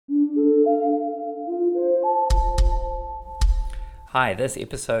Hi, this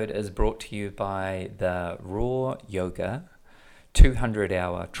episode is brought to you by the Raw Yoga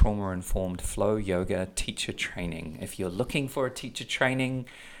 200-hour trauma-informed flow yoga teacher training. If you're looking for a teacher training,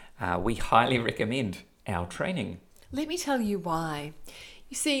 we highly recommend our training. Let me tell you why.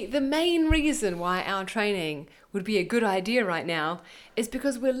 You see, the main reason why our training would be a good idea right now is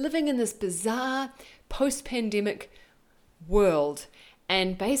because we're living in this bizarre post-pandemic world.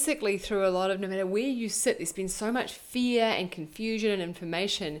 And basically through a lot of, no matter where you sit, there's been so much fear and confusion and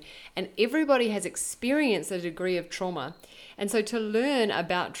information, and everybody has experienced a degree of trauma. And so to learn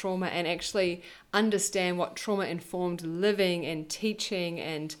about trauma and actually understand what trauma-informed living and teaching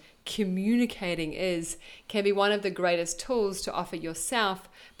and communicating is can be one of the greatest tools to offer yourself,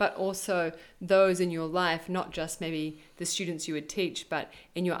 but also those in your life, not just maybe the students you would teach, but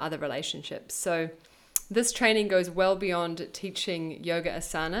in your other relationships. So this training goes well beyond teaching yoga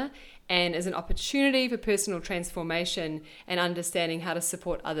asana and is an opportunity for personal transformation and understanding how to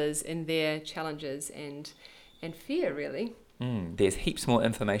support others in their challenges and fear, really. There's heaps more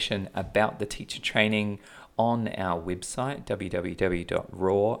information about the teacher training on our website,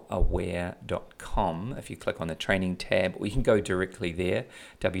 www.rawaware.com. If you click on the training tab, or you can go directly there,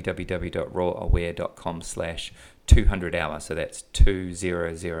 www.rawaware.com/200-hour. So that's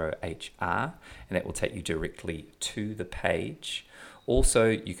 200HR, and that will take you directly to the page. Also,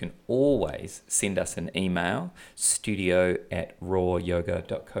 you can always send us an email,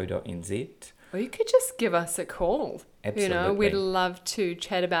 studio@rawyoga.co.nz. Or you could just give us a call. Absolutely. We'd love to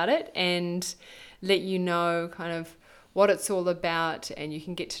chat about it and let you know kind of what it's all about, and you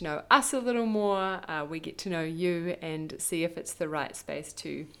can get to know us a little more. We get to know you and see if it's the right space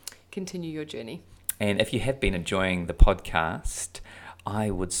to continue your journey. And if you have been enjoying the podcast, I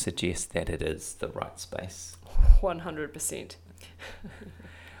would suggest that it is the right space. 100%.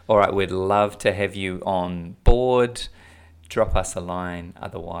 All right, we'd love to have you on board. Drop us a line.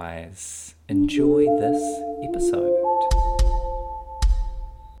 Otherwise, enjoy this episode.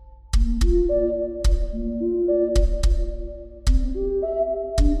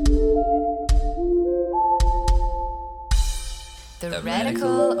 The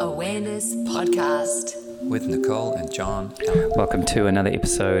Radical Awareness Podcast with Nicole and John. Welcome to another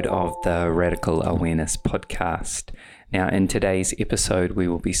episode of the Radical Awareness Podcast. Now, in today's episode, we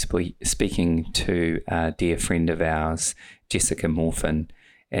will be speaking to a dear friend of ours, Jessica Morfin,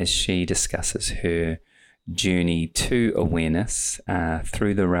 as she discusses her journey to awareness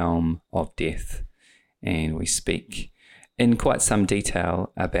through the realm of death. And we speak in quite some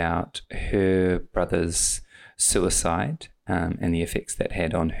detail about her brother's suicide and the effects that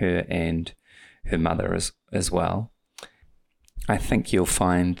had on her and her mother as well. I think you'll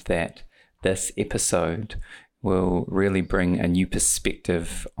find that this episode will really bring a new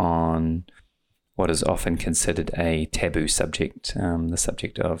perspective on what is often considered a taboo subject, the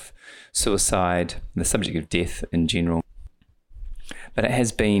subject of suicide, the subject of death in general. But it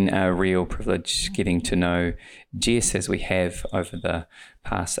has been a real privilege getting to know Jess as we have over the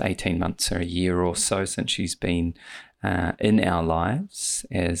past 18 months or a year or so since she's been in our lives,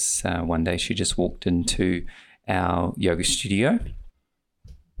 as one day she just walked into our yoga studio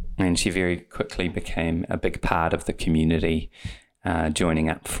and she very quickly became a big part of the community, joining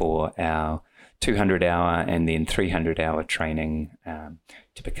up for our 200-hour and then 300-hour training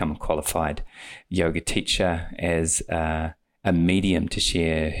to become a qualified yoga teacher as a medium to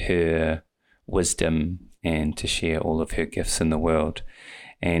share her wisdom and to share all of her gifts in the world.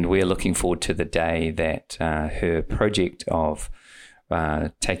 And we're looking forward to the day that her project of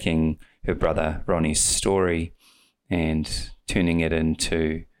taking her brother Ronnie's story and turning it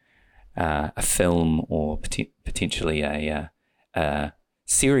into a film or potentially a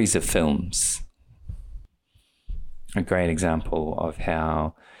series of films. A great example of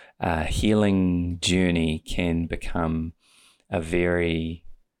how a healing journey can become a very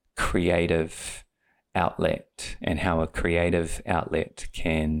creative outlet, and how a creative outlet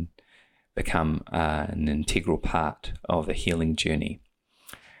can become an integral part of a healing journey.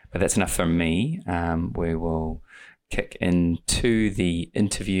 But that's enough from me. We will kick into the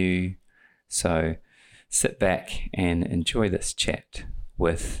interview. So sit back and enjoy this chat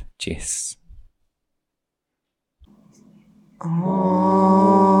with Jess.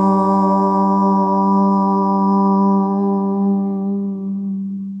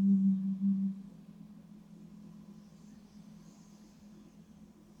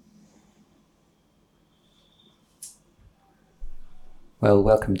 Well,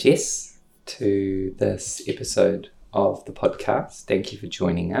 welcome, Jess, to this episode of the podcast. Thank you for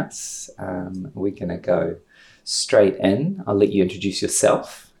joining us. We're going to go straight in. I'll let you introduce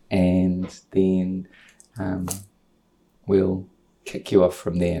yourself, and then we'll kick you off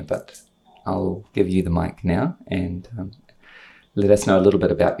from there, but I'll give you the mic now and let us know a little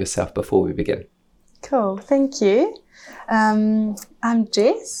bit about yourself before we begin. Cool, thank you. I'm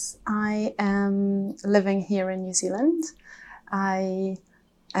Jess. I am living here in New Zealand. I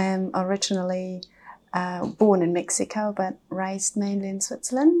am originally born in Mexico, but raised mainly in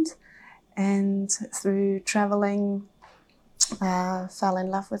Switzerland. And through traveling, fell in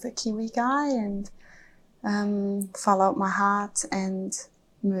love with a Kiwi guy and followed my heart and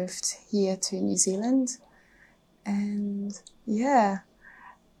moved here to New Zealand. And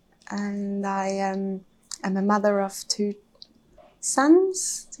I am a mother of two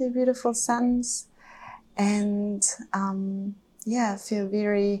beautiful sons, and feel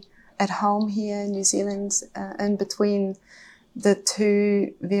very at home here in New Zealand, in between the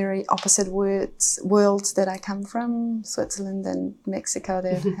two very opposite worlds that I come from, Switzerland and Mexico.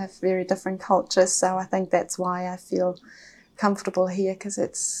 They have very different cultures, so I think that's why I feel comfortable here, because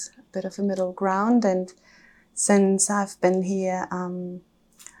it's a bit of a middle ground. And since I've been here,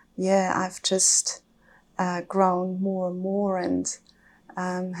 I've just grown more and more, and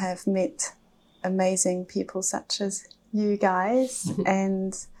have met amazing people such as you guys,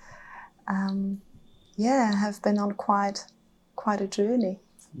 and have been on quite a journey.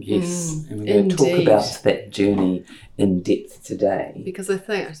 Yes, and we're going to talk about that journey in depth today. Because I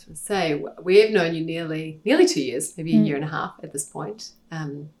think, I was going to say, we've known you nearly 2 years, maybe a year and a half at this point,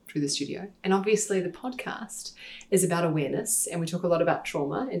 through the studio. And obviously the podcast is about awareness, and we talk a lot about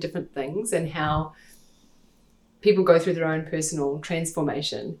trauma and different things and how people go through their own personal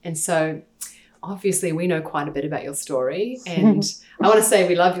transformation. And so obviously we know quite a bit about your story, and I want to say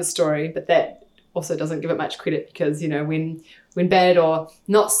we love your story, but that also doesn't give it much credit, because, you know, when bad or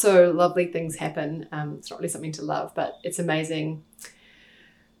not so lovely things happen, it's not really something to love, but it's amazing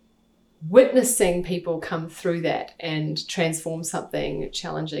witnessing people come through that and transform something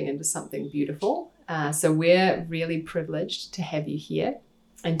challenging into something beautiful. So we're really privileged to have you here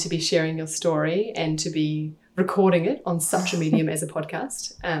and to be sharing your story and to be recording it on such a medium as a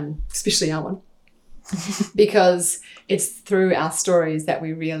podcast, especially our one, because it's through our stories that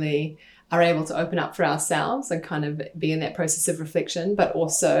we really are able to open up for ourselves and kind of be in that process of reflection, but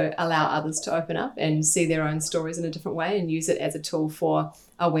also allow others to open up and see their own stories in a different way and use it as a tool for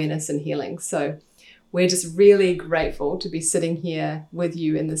awareness and healing. So we're just really grateful to be sitting here with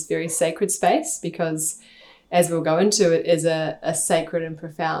you in this very sacred space, because as we'll go into, it is a sacred and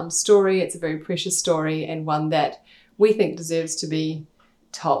profound story. It's a very precious story, and one that we think deserves to be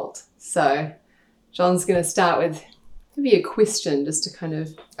told. So John's going to start with maybe a question just to kind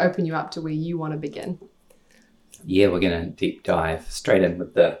of open you up to where you want to begin. Yeah, we're going to deep dive straight in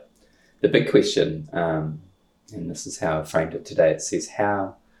with the big question. And this is how I framed it today. It says,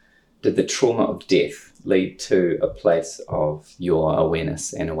 how did the trauma of death lead to a place of your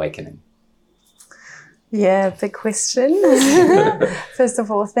awareness and awakening? Yeah, big question. First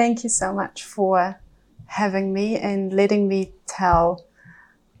of all, thank you so much for having me and letting me tell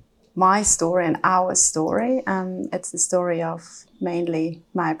my story and our story. It's the story of mainly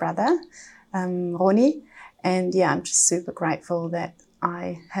my brother, Ronnie. And I'm just super grateful that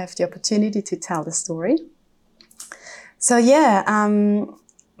I have the opportunity to tell the story. So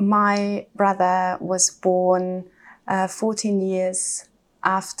my brother was born 14 years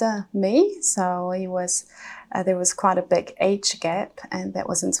after me. So he was, there was quite a big age gap, and that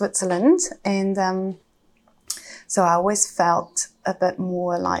was in Switzerland. And so I always felt a bit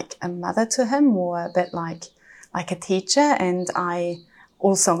more like a mother to him, or a bit like a teacher. And my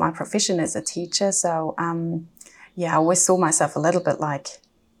profession is a teacher. So I always saw myself a little bit like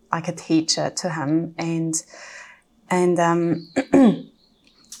a teacher to him. And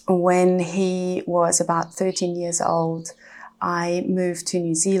when he was about 13 years old, I moved to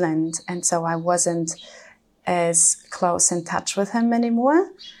New Zealand. And so I wasn't as close in touch with him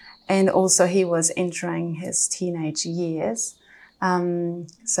anymore. And also he was entering his teenage years.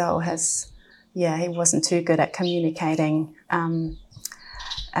 So he wasn't too good at communicating,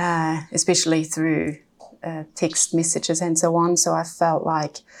 especially through text messages and so on. So I felt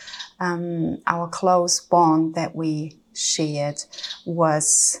like our close bond that we shared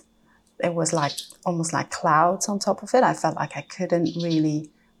was like almost like clouds on top of it. I felt like I couldn't really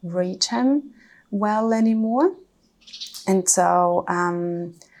reach him well anymore. And so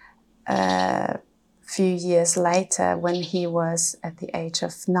a few years later, when he was at the age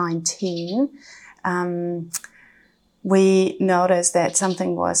of 19, we noticed that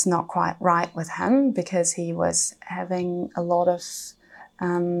something was not quite right with him, because he was having a lot of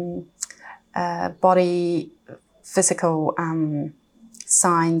body physical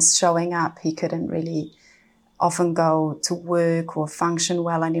signs showing up. He couldn't really often go to work or function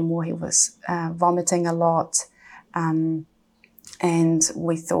well anymore. He was vomiting a lot. And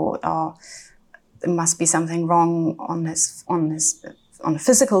we thought, oh, there must be something wrong on a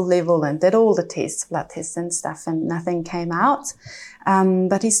physical level, and did all the tests, blood tests and stuff, and nothing came out.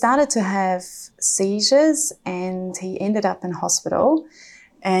 But he started to have seizures, and he ended up in hospital.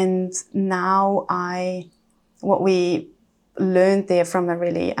 And now what we learned there from a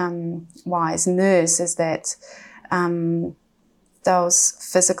really wise nurse is that those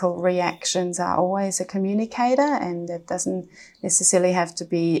physical reactions are always a communicator, and it doesn't necessarily have to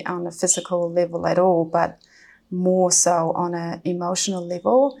be on a physical level at all, but more so on an emotional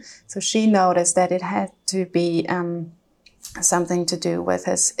level. So she noticed that it had to be something to do with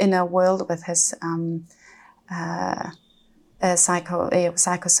his inner world, with his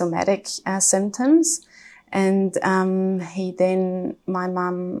psychosomatic symptoms. And my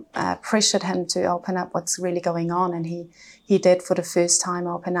mum pressured him to open up what's really going on. And he did for the first time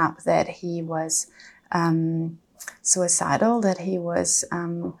open up that he was suicidal, that he was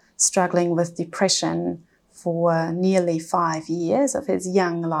struggling with depression for nearly 5 years of his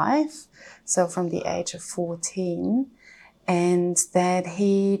young life, so from the age of 14, and that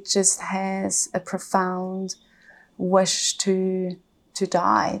he just has a profound wish to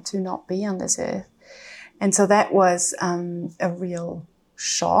die, to not be on this earth. And so that was a real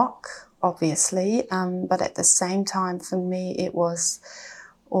shock, obviously, but at the same time for me it was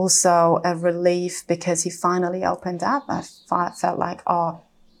also a relief, because he finally opened up. I felt like,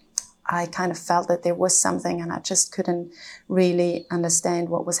 I kind of felt that there was something, and I just couldn't really understand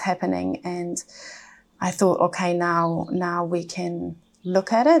what was happening. And I thought, okay, now we can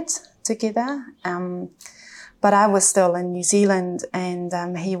look at it together. But I was still in New Zealand,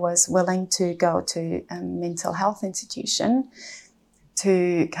 and he was willing to go to a mental health institution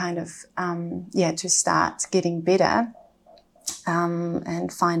to kind of, to start getting better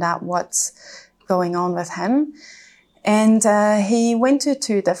and find out what's going on with him. And he went to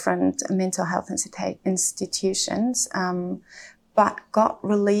 2 different mental health institutions, but got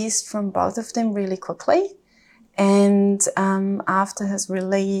released from both of them really quickly. And after his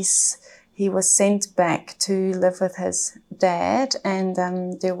release, he was sent back to live with his dad, and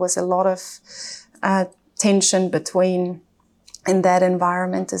there was a lot of tension in that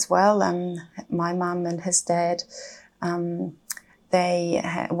environment as well. My mum and his dad, they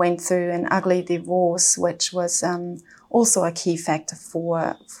went through an ugly divorce, which was also a key factor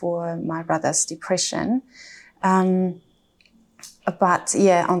for my brother's depression. But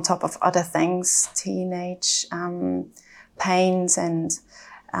yeah, on top of other things, teenage pains and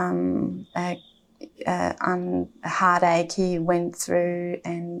heartache he went through,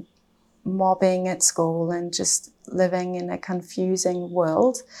 and mobbing at school, and just living in a confusing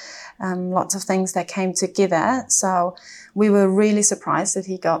world. Lots of things that came together. So we were really surprised that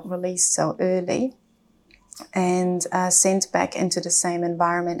he got released so early and sent back into the same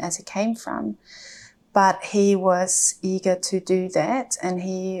environment as he came from. But he was eager to do that, and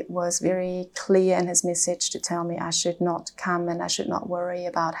he was very clear in his message to tell me I should not come and I should not worry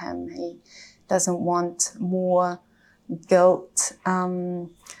about him. He doesn't want more guilt, and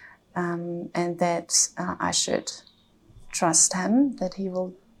that I should trust him, that he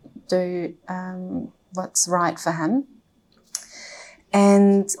will do what's right for him.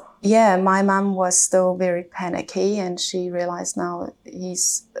 And yeah, my mum was still very panicky, and she realized now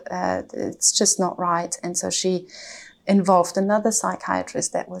it's just not right. And so she involved another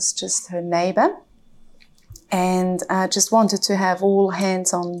psychiatrist that was just her neighbor, and just wanted to have all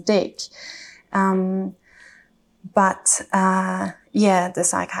hands on deck. But the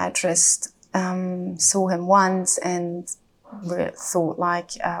psychiatrist saw him once and thought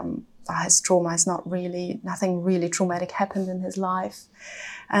like, his trauma is nothing really traumatic happened in his life,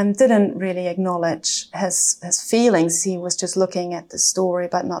 and didn't really acknowledge his feelings. He was just looking at the story,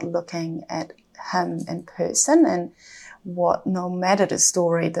 but not looking at him in person. And no matter the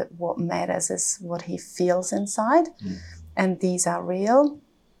story, that what matters is what he feels inside, and these are real.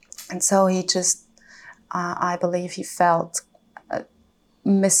 And so he just, I believe he felt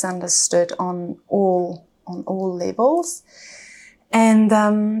misunderstood on all levels. And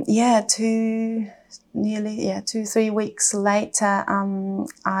 2-3 weeks later,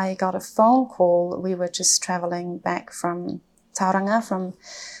 I got a phone call. We were just traveling back from Tauranga, from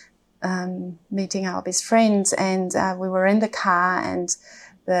meeting our best friends, and we were in the car, and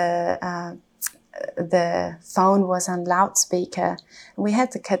the phone was on loudspeaker. We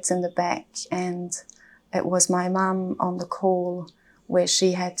had the kids in the back, and it was my mum on the call, where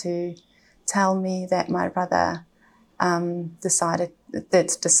she had to tell me that my brother decided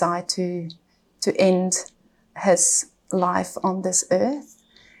to end his life on this earth.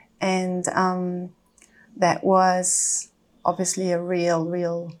 And that was obviously a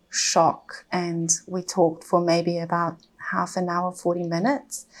real shock. And we talked for maybe about half an hour, 40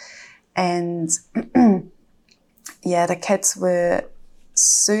 minutes. And yeah, the kids were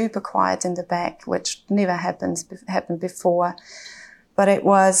super quiet in the back, which never happened before. But it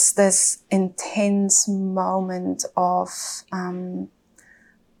was this intense moment of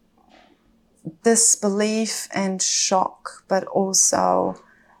disbelief and shock, but also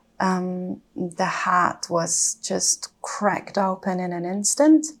the heart was just cracked open in an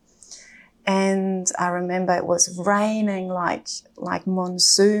instant. And I remember it was raining like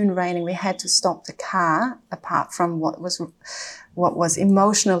monsoon raining. We had to stop the car. Apart from what was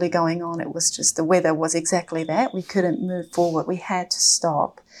emotionally going on, it was just the weather was exactly that. We couldn't move forward. We had to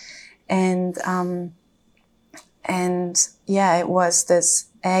stop. And yeah, it was this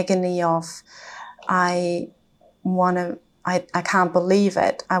agony of I can't believe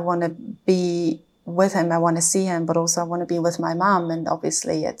it. I want to be with him. I want to see him, but also I want to be with my mum. And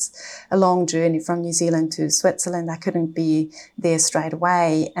obviously it's a long journey from New Zealand to Switzerland. I couldn't be there straight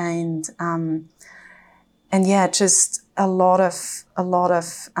away. And yeah, just a lot of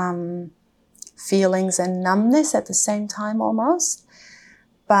feelings and numbness at the same time almost.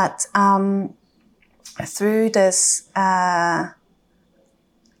 But through this heart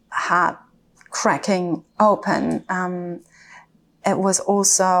cracking open, it was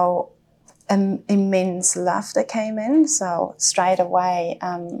also an immense love that came in. So straight away,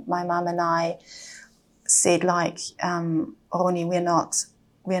 my mum and I said, like, Ronnie, we're not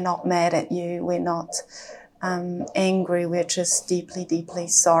mad at you. We're not angry. We're just deeply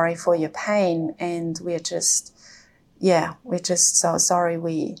sorry for your pain, and we're just so sorry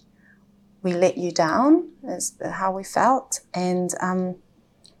we let you down. Is how we felt. And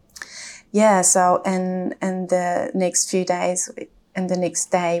so in the next few days. And the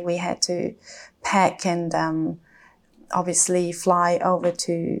next day we had to pack and obviously fly over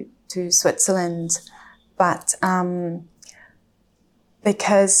to Switzerland. But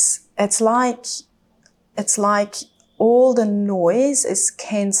because it's like all the noise is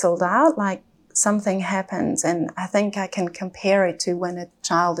cancelled out, like something happens. And I think I can compare it to when a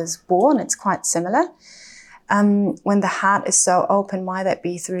child is born. It's quite similar. When the heart is so open, might that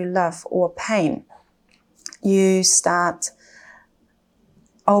be through love or pain, you start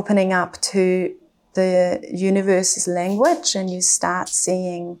opening up to the universe's language, and you start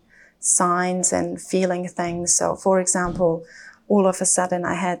seeing signs and feeling things. So, for example, all of a sudden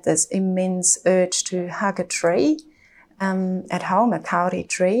I had this immense urge to hug a tree at home, a kauri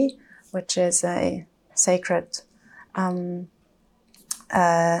tree, which is a sacred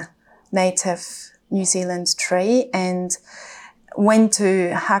native New Zealand tree, and went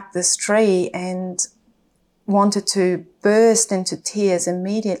to hug this tree and wanted to burst into tears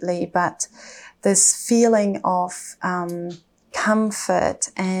immediately, but this feeling of comfort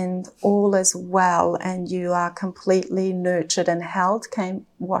and all is well and you are completely nurtured and held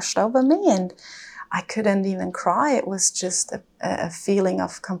washed over me, and I couldn't even cry. It was just a feeling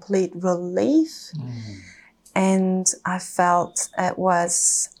of complete relief. And I felt it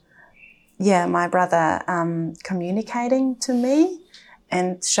was my brother communicating to me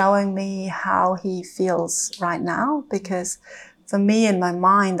and showing me how he feels right now, because for me in my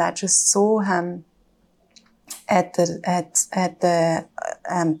mind, I just saw him at the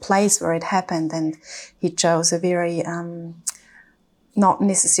place where it happened, and he chose a very not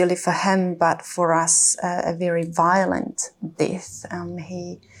necessarily for him, but for us, a very violent death.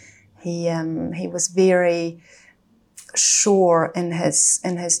 He was very sure in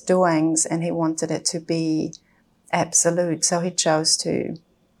his doings, and he wanted it to be absolute. So he chose to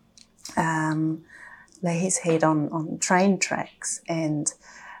lay his head on train tracks, and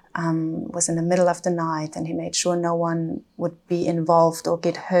was in the middle of the night, and he made sure no one would be involved or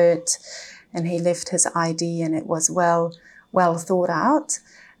get hurt, and he left his ID, and it was well thought out.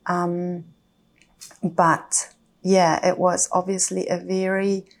 But it was obviously a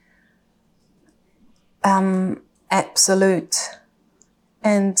very absolute,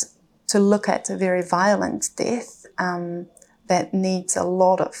 and to look at a very violent death that needs a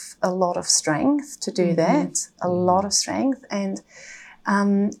lot of strength to do that, a lot of strength. And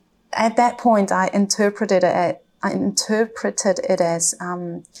at that point, I interpreted it as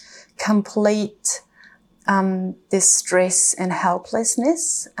complete distress and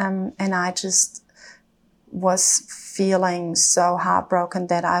helplessness, and I just was feeling so heartbroken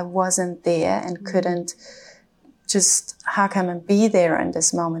that I wasn't there and couldn't just hug him and be there in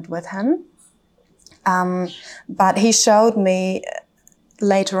this moment with him. But he showed me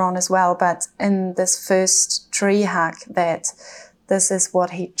later on as well, but in this first tree hug, that this is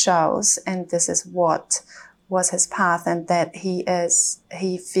what he chose and this is what was his path, and that he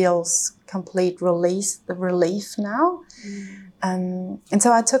feels complete relief now. And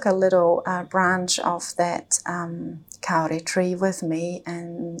so I took a little branch of that kauri tree with me,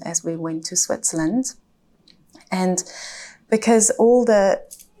 and as we went to Switzerland, and because all the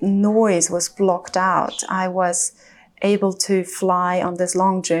noise was blocked out, I was able to fly on this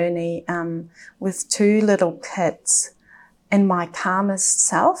long journey with 2 little kids in my calmest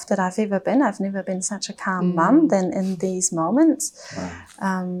self that I've ever been. I've never been such a calm mum than in these moments.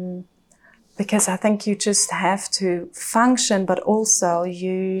 Wow. Because I think you just have to function, but also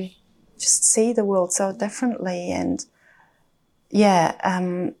you just see the world so differently. And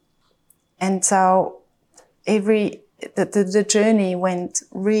and so the journey went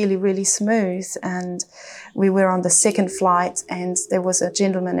really, really smooth, and we were on the second flight, and there was a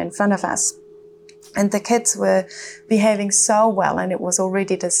gentleman in front of us, and the kids were behaving so well, and it was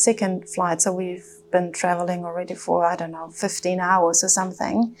already the second flight, so we've been traveling already for, 15 hours or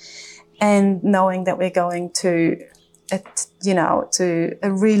something, and knowing that we're going to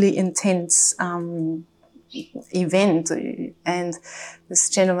a really intense event, and this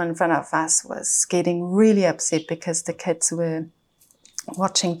gentleman in front of us was getting really upset because the kids were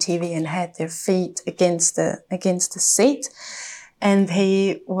watching TV and had their feet against the seat, and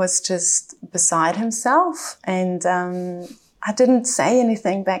he was just beside himself. And I didn't say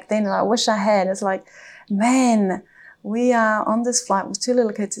anything back then, and I wish I had. It's like, man, we are on this flight with 2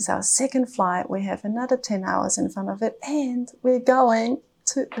 little kids. It's our second flight. We have another 10 hours in front of it, and we're going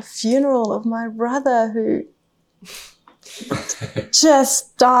to a funeral of my brother who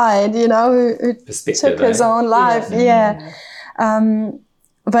just died, who took his own life.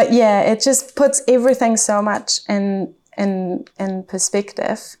 But it just puts everything so much in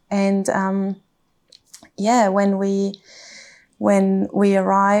perspective. And when we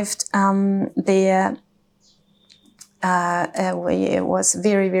arrived there, it was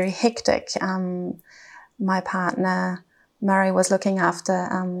very, very hectic. My partner Murray was looking after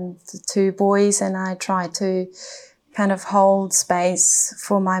the 2 boys, and I tried to kind of hold space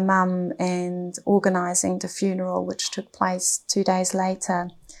for my mum and organising the funeral, which took place 2 days later.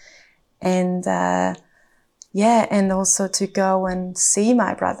 And and also to go and see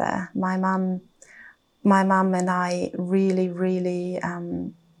my brother. My mum and I really, really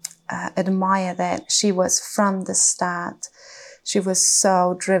admire that. She was from the start. She was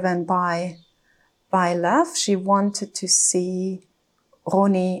so driven by love. She wanted to see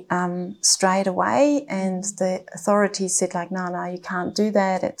Ronnie straight away, and the authorities said, like, no, you can't do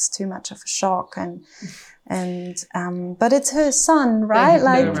that. It's too much of a shock. But it's her son, right?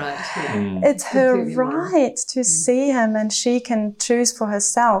 It's her right to see him, and she can choose for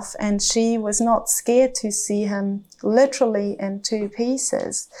herself. And she was not scared to see him literally in 2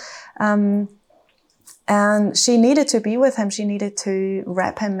 pieces. And she needed to be with him. She needed to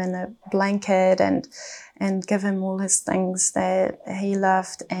wrap him in a blanket and give him all his things that he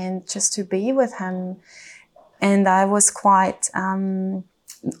loved, and just to be with him. And I was quite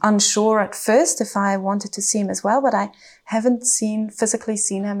unsure at first if I wanted to see him as well, but I haven't physically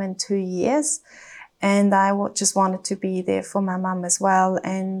seen him in 2 years. And I just wanted to be there for my mum as well.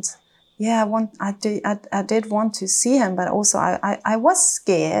 And I did want to see him, but also I was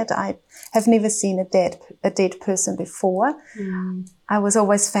scared. I have never seen a dead person before. I was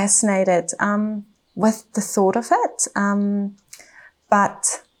always fascinated with the thought of it,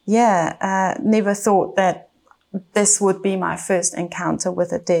 but never thought that this would be my first encounter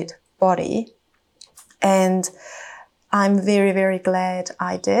with a dead body. And I'm very, very glad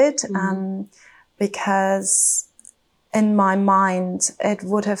I did, because in my mind, it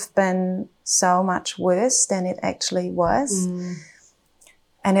would have been so much worse than it actually was.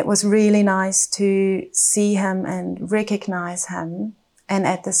 And it was really nice to see him and recognize him, and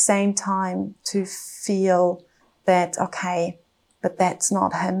at the same time to feel that, okay, but that's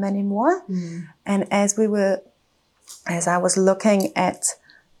not him anymore. And as I was looking at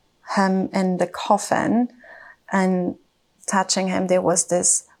him in the coffin and touching him, there was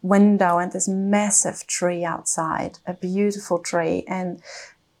this window and this massive tree outside, a beautiful tree, and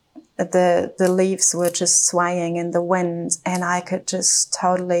the leaves were just swaying in the wind, and I could just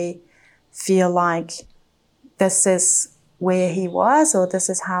totally feel like this is where he was, or this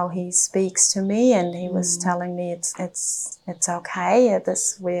is how he speaks to me. And he was telling me it's okay.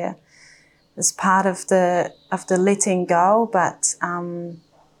 It's part of the letting go, but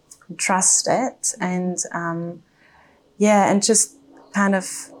trust it, and and just kind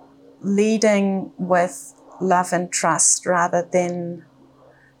of leading with love and trust rather than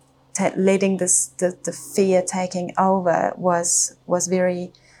letting the fear taking over was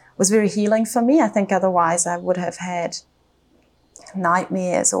very healing for me. I think otherwise I would have had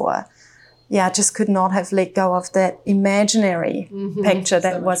nightmares, or I just could not have let go of that imaginary picture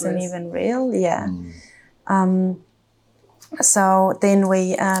that wasn't even real. So then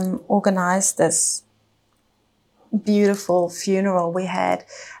we organized this beautiful funeral. We had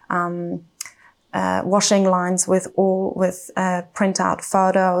washing lines with printout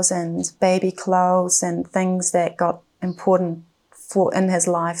photos and baby clothes and things that got important in his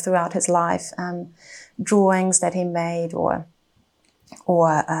life, throughout his life, drawings that he made, or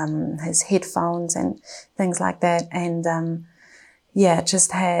his headphones and things like that. And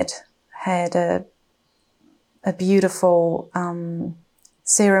just had a beautiful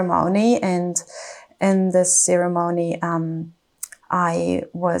ceremony. And in this ceremony, I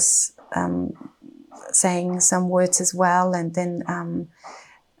was saying some words as well, and then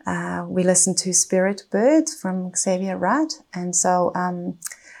we listened to Spirit Bird from Xavier Rudd. And so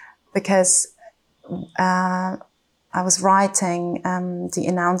because I was writing the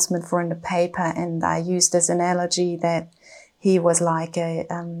announcement for in the paper, and I used this analogy that he was like a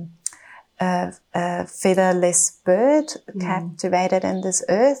featherless bird captivated in this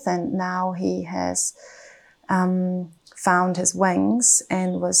earth, and now he has found his wings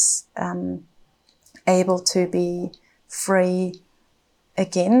and was able to be free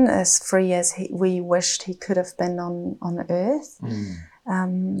again, as free as we wished he could have been on earth.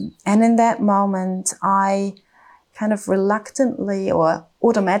 And in that moment, I kind of reluctantly or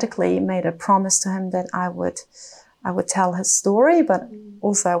automatically made a promise to him that I would tell his story, but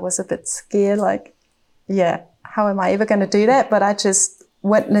also I was a bit scared, like, how am I ever going to do that? But I just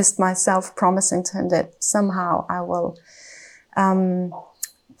witnessed myself promising to him that somehow I will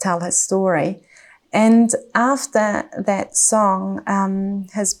tell his story. And after that song,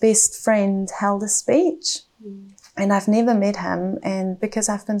 his best friend held a speech, and I've never met him. And because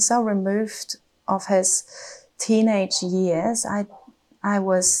I've been so removed of his teenage years, I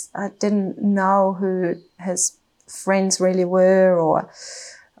didn't know who his friends really were or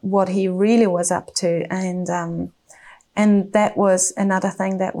what he really was up to. And that was another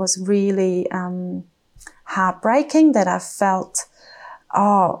thing that was really heartbreaking, that I felt,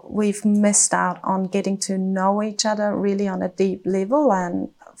 we've missed out on getting to know each other really on a deep level, and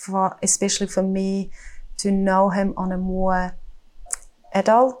especially for me to know him on a more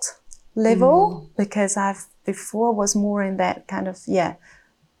adult level, because I've before was more in that kind of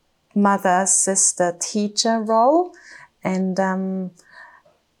mother, sister, teacher role, and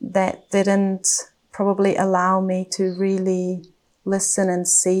that didn't probably allow me to really listen and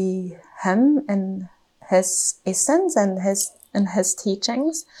see him in his essence and his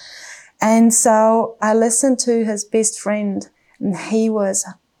teachings. And so I listened to his best friend, and he was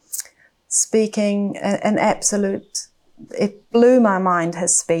speaking an absolute, it blew my mind,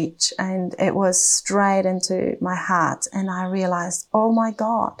 his speech, and it was straight into my heart. And I realized, oh my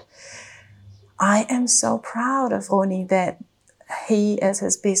God, I am so proud of Ronnie that he is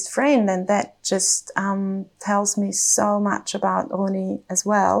his best friend. And that just tells me so much about Ronnie as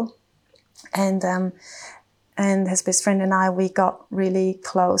well. And his best friend and I, we got really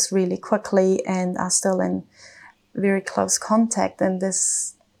close really quickly and are still in very close contact. And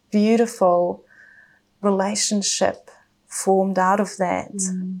this beautiful relationship formed out of that,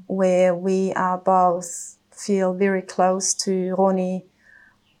 where we are both feel very close to Ronnie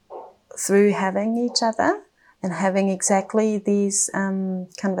through having each other and having exactly these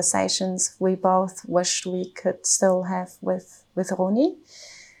conversations we both wished we could still have with Ronnie.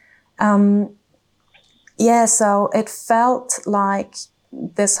 So it felt like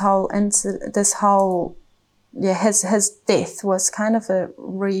his death was kind of a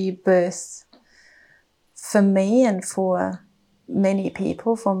rebirth for me and for many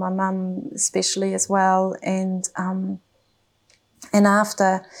people, for my mum especially as well. And after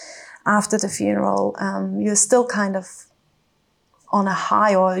the funeral, you're still kind of on a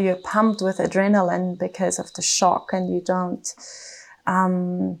high, or you're pumped with adrenaline because of the shock, and you don't,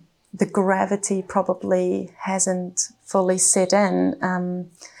 the gravity probably hasn't fully set in.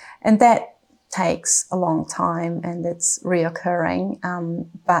 And that takes a long time, and it's reoccurring.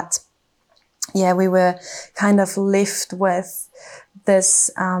 But we were kind of left with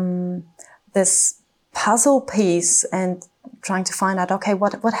this puzzle piece and trying to find out, okay,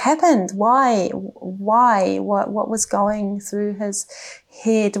 what happened? Why? What was going through his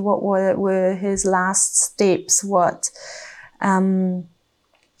head? What were his last steps? Why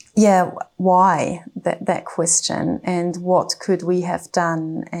that question, and what could we have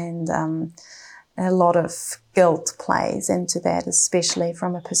done? And a lot of guilt plays into that, especially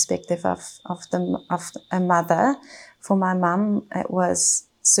from a perspective of a mother. For my mum, it was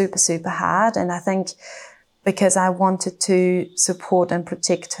super, super hard. And I think because I wanted to support and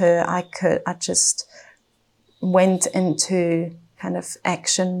protect her, I just went into kind of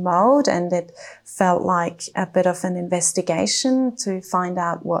action mode, and it felt like a bit of an investigation to find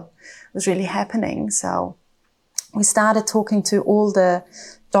out what was really happening. So we started talking to all the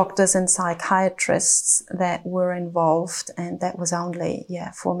doctors and psychiatrists that were involved, and that was only,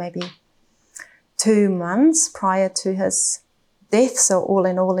 for maybe 2 months prior to his death. So all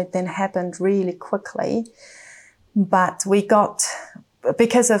in all, it then happened really quickly. But we got,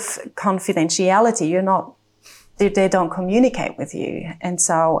 because of confidentiality, they don't communicate with you. And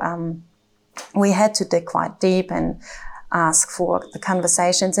so we had to dig quite deep and ask for the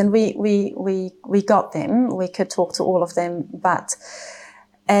conversations, and we got them. We could talk to all of them, but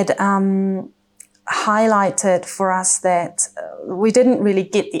it highlighted for us that we didn't really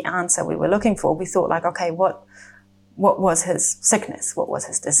get the answer we were looking for. We thought like, okay, what was his sickness? What was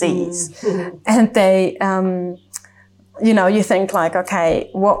his disease? Mm-hmm. And they, you think like, okay,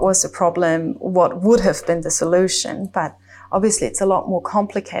 what was the problem? What would have been the solution? But obviously it's a lot more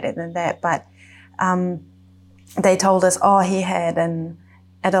complicated than that. But they told us, he had an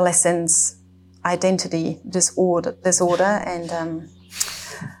adolescence identity disorder and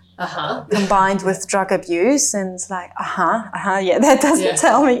combined with drug abuse. And it's like, that doesn't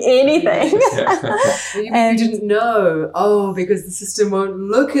tell me anything. You didn't know, because the system won't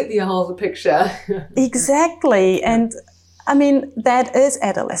look at the whole picture. Exactly. And I mean, that is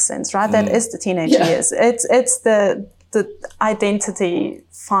adolescence, right? That is the teenage years. It's the identity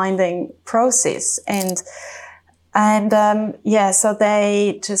finding process. So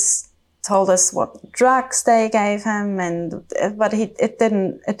they just told us what drugs they gave him, but it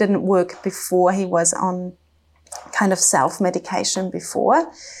didn't work before. He was on kind of self-medication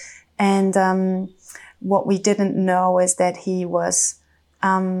before. And what we didn't know is that he was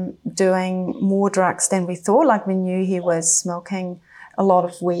doing more drugs than we thought. Like, we knew he was smoking a lot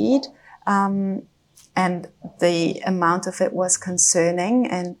of weed, and the amount of it was concerning,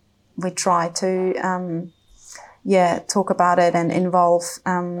 and we tried to talk about it and involve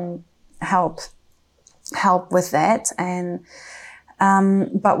help with that. And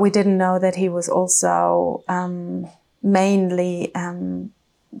but we didn't know that he was also mainly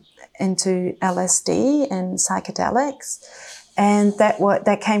into LSD and psychedelics. And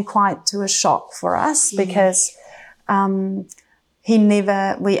that came quite to a shock for us, because we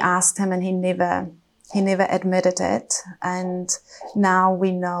asked him and he never admitted it. And now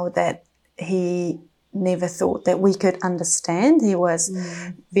we know that he never thought that we could understand. He was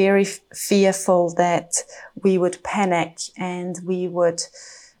very fearful that we would panic and we would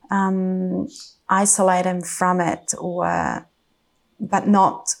isolate him from it, but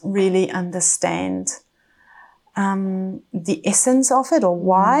not really understand the essence of it, or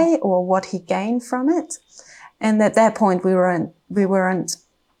why, or what he gained from it. And at that point we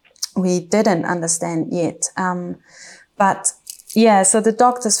didn't understand yet. So the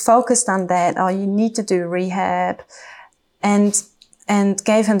doctors focused on that. You need to do rehab, and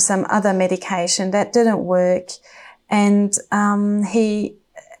gave him some other medication that didn't work. And they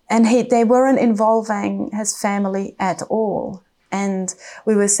weren't involving his family at all. And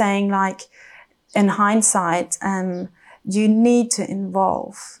we were saying, like, in hindsight, you need to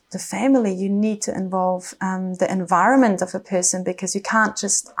involve the family. You need to involve the environment of a person, because you can't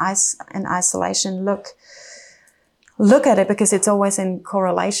just in isolation look at it, because it's always in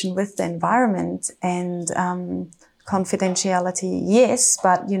correlation with the environment. And confidentiality, yes,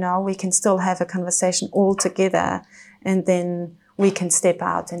 but we can still have a conversation all together, and then we can step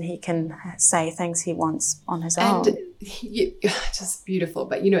out and he can say things he wants on his own. And just beautiful.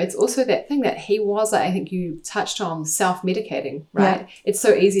 But, it's also that thing that he was, I think you touched on, self-medicating, right? Yeah. It's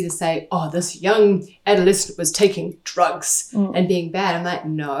so easy to say, this young adolescent was taking drugs and being bad. I'm like,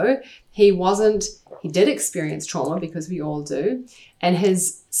 no, he wasn't. He did experience trauma, because we all do. And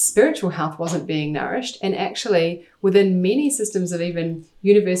his spiritual health wasn't being nourished. And actually, within many systems of even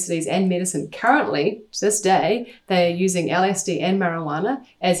universities and medicine, currently, to this day, they are using LSD and marijuana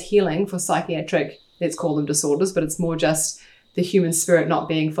as healing for psychiatric, let's call them disorders, but it's more just the human spirit not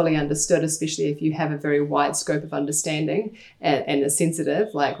being fully understood, especially if you have a very wide scope of understanding and is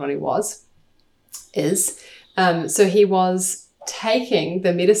sensitive, like Ronnie is. So he was taking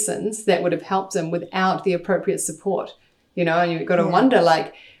the medicines that would have helped him without the appropriate support, and you've got to wonder,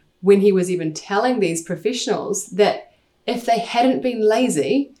 like, when he was even telling these professionals that if they hadn't been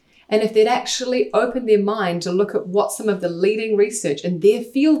lazy and if they'd actually opened their mind to look at what some of the leading research in their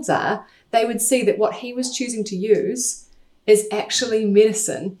fields are, they would see that what he was choosing to use is actually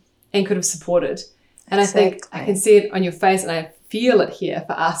medicine and could have supported. And Exactly. I think I can see it on your face, and I feel it here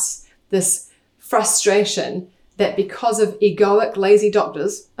for us, this frustration that because of egoic, lazy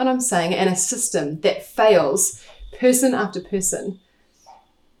doctors, and I'm saying, and a system that fails person after person,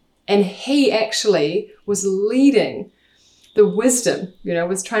 and he actually was leading the wisdom,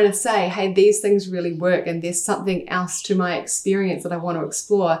 was trying to say, hey, these things really work, and there's something else to my experience that I want to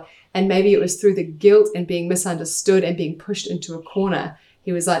explore. And maybe it was through the guilt and being misunderstood and being pushed into a corner.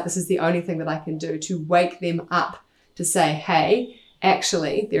 He was like, this is the only thing that I can do to wake them up to say, hey,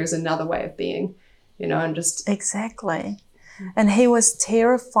 actually, there's another way of being, and just... Exactly. And he was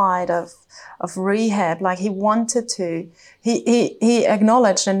terrified of rehab. Like, he wanted to, he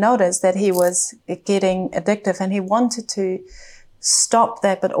acknowledged and noticed that he was getting addictive, and he wanted to stop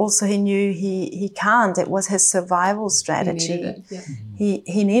that, but also he knew he can't. It was his survival strategy. He needed it. Yeah.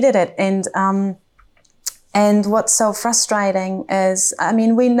 He needed it. And what's so frustrating is,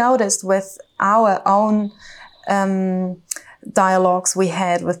 we noticed with our own dialogues we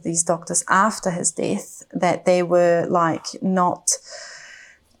had with these doctors after his death that they were like not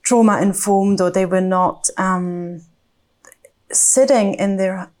trauma informed, or they were not sitting in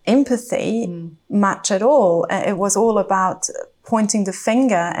their empathy much at all. It was all about pointing the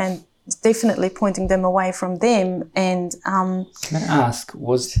finger and definitely pointing them away from them. And can I ask,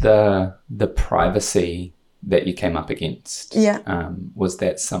 was the privacy that you came up against, was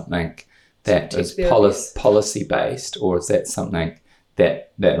that something that is policy based, or is that something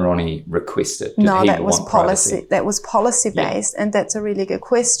that Ronnie requested? No, that was policy. That was policy based, and that's a really good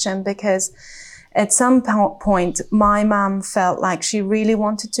question, because at some point my mum felt like she really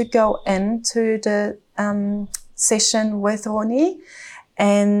wanted to go into the session with Ronnie,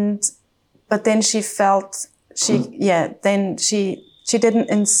 but then she felt she didn't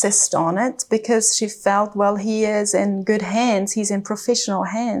insist on it, because she felt, well, he is in good hands. He's in professional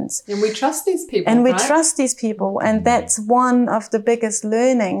hands. And we trust these people, And we right? trust these people. And that's one of the biggest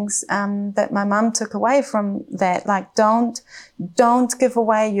learnings that my mum took away from that. Like, don't give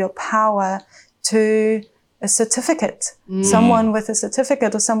away your power to a certificate. Someone with a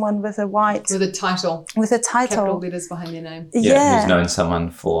certificate, or someone with a with a title. Capital letters behind their name. Yeah. Who's known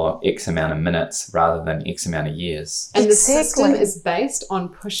someone for X amount of minutes rather than X amount of years. And the system is based on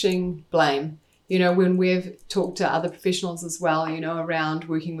pushing blame. When we've talked to other professionals as well, around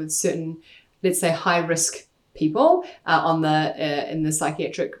working with certain, let's say, high risk people in the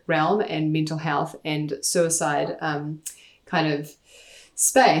psychiatric realm and mental health and suicide kind of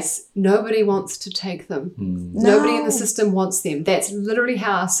space, nobody wants to take them. Nobody in the system wants them. That's literally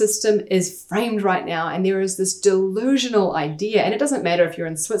how our system is framed right now. And there is this delusional idea, and it doesn't matter if you're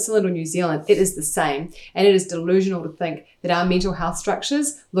in Switzerland or New Zealand, it is the same. And it is delusional to think that our mental health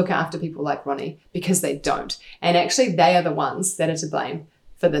structures look after people like Ronnie, because they don't. And actually, they are the ones that are to blame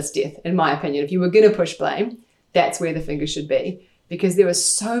for this death, in my opinion. If you were going to push blame, that's where the finger should be, because there are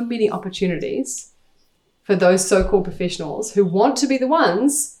so many opportunities for those so-called professionals who want to be the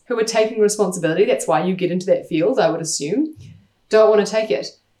ones who are taking responsibility. That's why you get into that field, I would assume. Don't want to take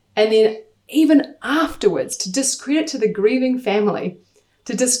it. And then even afterwards, to discredit to the grieving family,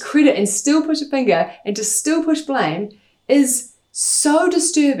 to discredit and still push a finger and to still push blame is so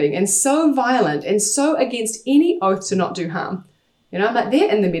disturbing and so violent and so against any oath to not do harm. I'm like,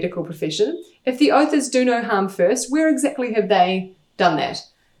 they're in the medical profession. If the oath is do no harm first, where exactly have they done that?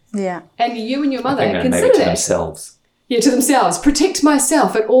 Yeah. And you and your mother I think consider maybe to that. themselves. Yeah, to themselves. Protect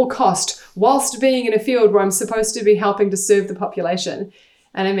myself at all cost, whilst being in a field where I'm supposed to be helping to serve the population.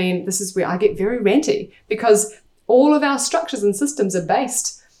 And this is where I get very ranty, because all of our structures and systems are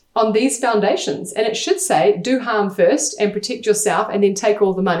based on these foundations. And it should say, do harm first and protect yourself, and then take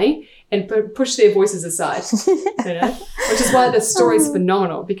all the money and push their voices aside. Which is why this story is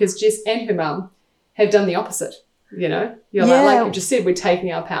phenomenal, because Jess and her mum have done the opposite. You're like you just said, we're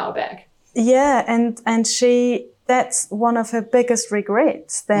taking our power back. Yeah, and that's one of her biggest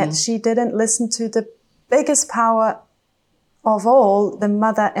regrets, that she didn't listen to the biggest power of all, the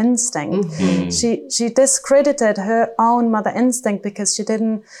mother instinct. She discredited her own mother instinct because she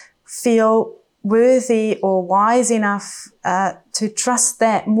didn't feel worthy or wise enough to trust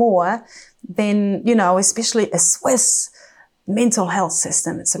that more than, especially a Swiss mental health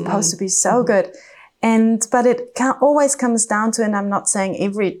system. It's supposed to be so good. But it always comes down to, and I'm not saying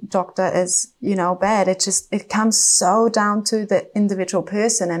every doctor is, bad. It comes so down to the individual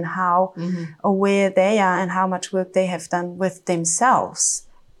person and how aware they are and how much work they have done with themselves,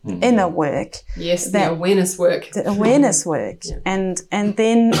 inner work. Yes, the awareness work. The awareness work. And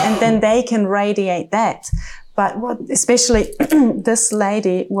then they can radiate that. But what especially this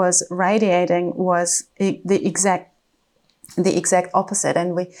lady was radiating was the exact opposite.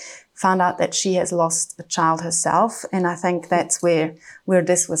 And we found out that she has lost a child herself. And I think that's where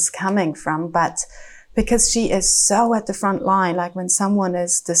this was coming from. But because she is so at the front line, like when someone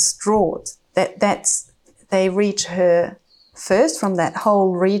is distraught, they reach her first from that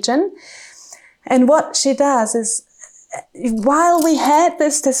whole region. And what she does is, while we had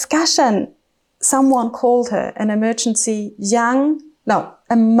this discussion, someone called her, a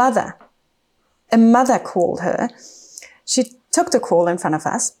mother. A mother called her. She took the call in front of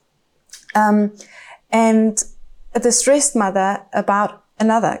us. And a distressed mother about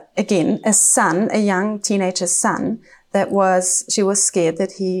another, again, a young teenager son, she was scared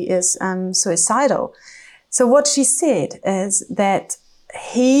that he is suicidal. So what she said is that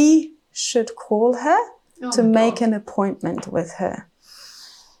he should call her to make an appointment with her.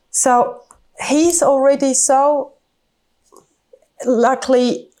 So he's already so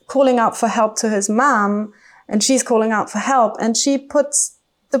luckily calling out for help to his mom, and she's calling out for help, and she puts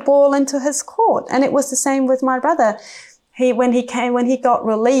the ball into his court. And it was the same with my brother. When he got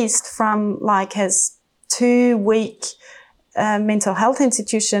released from like his 2-week mental health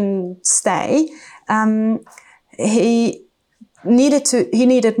institution stay, he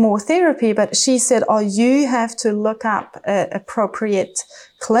needed more therapy, but she said, you have to look up an appropriate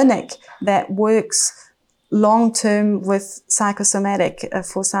clinic that works long-term with psychosomatic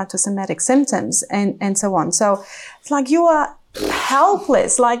symptoms and so on. So it's like you are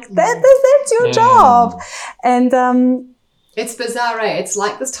helpless, like that's your job. And it's bizarre, eh? It's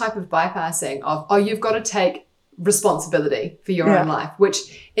like this type of bypassing of, you've got to take responsibility for your own life,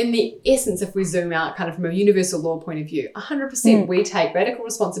 which in the essence, if we zoom out kind of from a universal law point of view, 100% we take radical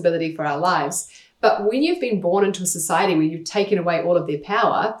responsibility for our lives. But when you've been born into a society where you've taken away all of their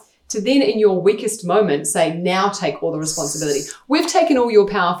power, to then in your weakest moment say, now take all the responsibility. We've taken all your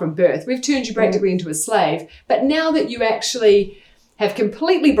power from birth. We've turned you practically into a slave. But now that you actually have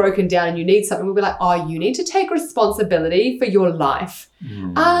completely broken down and you need something, we'll be like, you need to take responsibility for your life.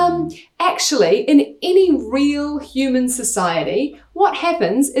 Actually, in any real human society, what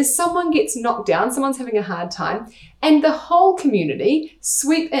happens is someone gets knocked down, someone's having a hard time, and the whole community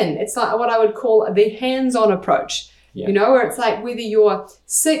sweep in. It's like what I would call the hands-on approach. Yeah. You know, where it's like whether you're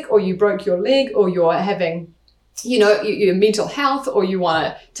sick or you broke your leg or you're having, your mental health or you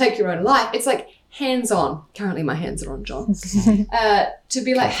want to take your own life, it's like hands-on. Currently my hands are on John. To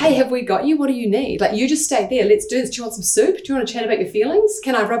be like, hey, have we got you? What do you need? Like, you just stay there. Let's do this. Do you want some soup? Do you want to chat about your feelings?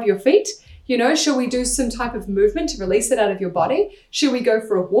 Can I rub your feet? Shall we do some type of movement to release it out of your body? Should we go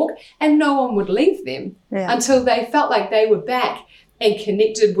for a walk? And no one would leave them until they felt like they were back and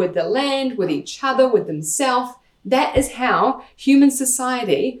connected with the land, with each other, with themselves. That is how human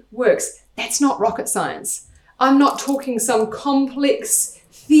society works. That's not rocket science. I'm not talking some complex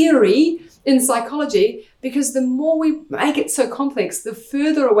theory in psychology, because the more we make it so complex, the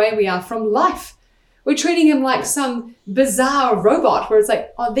further away we are from life. We're treating him like some bizarre robot where it's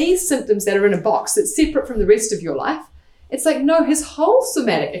like, these symptoms that are in a box that's separate from the rest of your life. It's like, no, his whole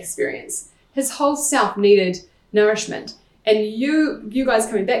somatic experience, his whole self needed nourishment. And you guys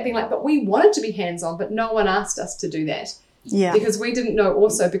coming back being like, but we wanted to be hands-on, but no one asked us to do that. Yeah. Because we didn't know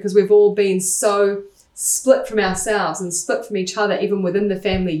also, because we've all been so split from ourselves and split from each other, even within the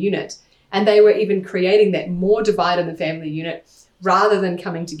family unit. And they were even creating that more divide in the family unit rather than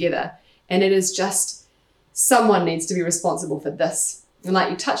coming together. And it is just, someone needs to be responsible for this. And like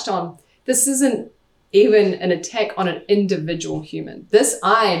you touched on, this isn't even an attack on an individual human. This,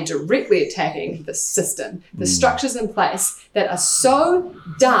 I am directly attacking the system, the structures in place that are so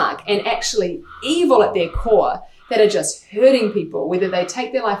dark and actually evil at their core, that are just hurting people, whether they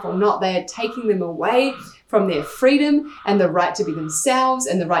take their life or not. They are taking them away from their freedom and the right to be themselves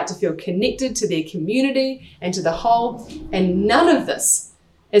and the right to feel connected to their community and to the whole. And none of this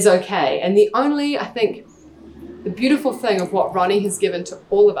is okay. And the only, I think, the beautiful thing of what Ronnie has given to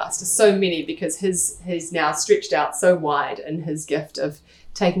all of us, to so many, because he's now stretched out so wide in his gift of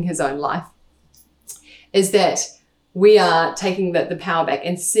taking his own life, is that we are taking the power back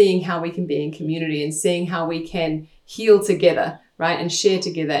and seeing how we can be in community and seeing how we can heal together, right? And share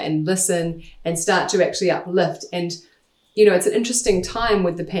together and listen and start to actually uplift. And, it's an interesting time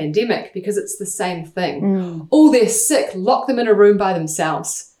with the pandemic because it's the same thing. They're sick, lock them in a room by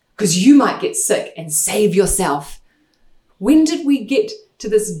themselves, because you might get sick, and save yourself. When did we get to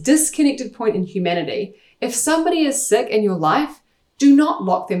this disconnected point in humanity? If somebody is sick in your life, do not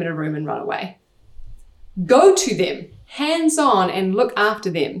lock them in a room and run away. Go to them, hands on, and look after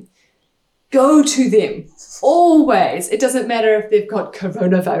them. Go to them, always. It doesn't matter if they've got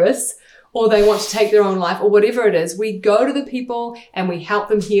coronavirus or they want to take their own life or whatever it is, we go to the people and we help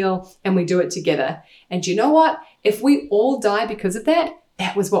them heal and we do it together. And you know what? If we all die because of that,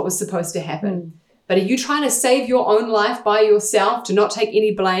 that was what was supposed to happen. But are you trying to save your own life by yourself, to not take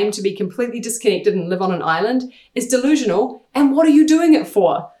any blame, to be completely disconnected and live on an island? Is delusional. And what are you doing it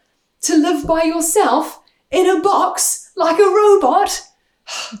for? To live by yourself in a box like a robot?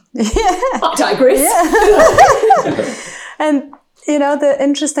 I digress. And, the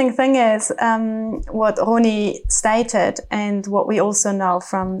interesting thing is what Ronnie stated, and what we also know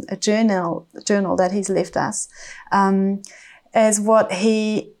from a journal that he's left us, is what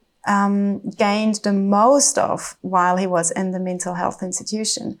he gained the most of while he was in the mental health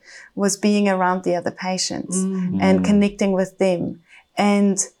institution was being around the other patients and connecting with them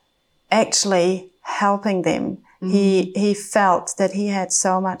and actually helping them. He felt that he had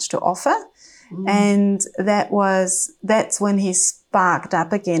so much to offer, and that's when he sparked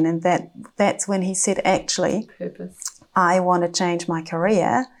up again, and that's when he said, actually, purpose. I want to change my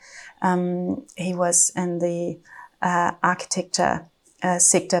career. He was in the architecture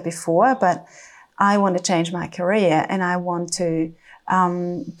sector before, but I want to change my career, and I want to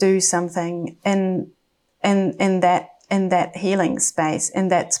do something in that healing space, in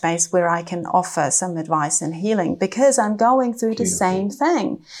that space where I can offer some advice and healing, because I'm going through the same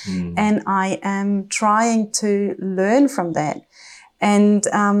thing, and I am trying to learn from that. And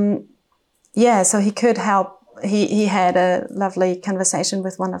so he could help. He had a lovely conversation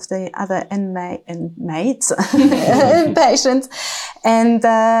with one of the other inmates, patients,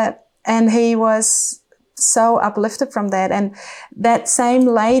 and he was so uplifted from that. And that same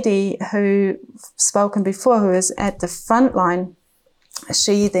lady who spoken before, who is at the front line,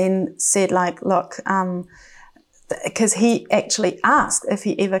 she then said, look, because he actually asked if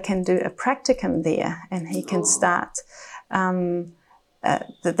he ever can do a practicum there, and he can start.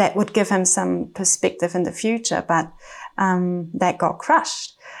 That would give him some perspective in the future, but that got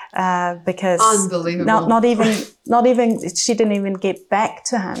crushed because unbelievable. Not even she didn't even get back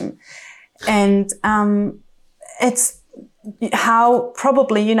to him, and it's how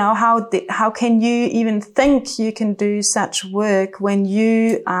probably how can you even think you can do such work when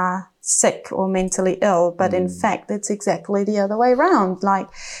you are sick or mentally ill? But in fact, it's exactly the other way around. Like,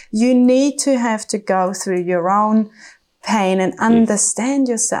 you need to have to go through your own pain and understand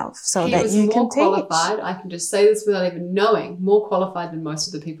yourself so that you can teach. He was more qualified, I can just say this without even knowing, more qualified than most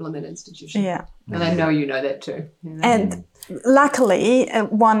of the people in that institution. Yeah. And I know you know that too. And luckily,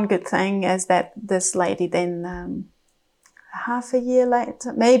 one good thing is that this lady then half a year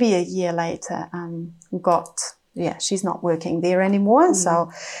later, maybe a year later, she's not working there anymore.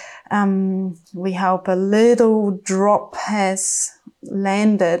 So we hope a little drop has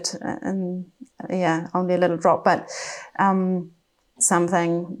landed, and only a little drop, but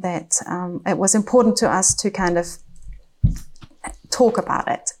something that it was important to us to kind of talk about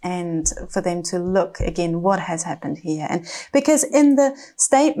it, and for them to look again what has happened here. And because in the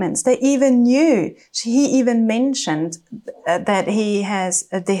statements he even mentioned that he has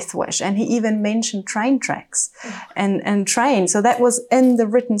a death wish, and he even mentioned train tracks and train. So that was in the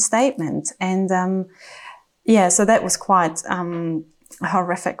written statement, and so that was quite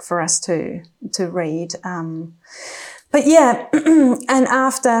horrific for us to read. But and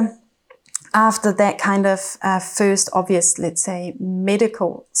after that kind of first obvious, let's say,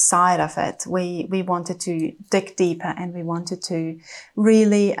 medical side of it, we wanted to dig deeper, and we wanted to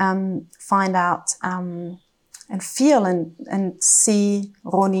really find out and feel and see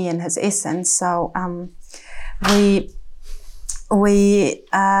Ronnie in his essence. So we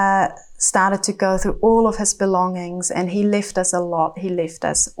started to go through all of his belongings, and he left us a lot. He left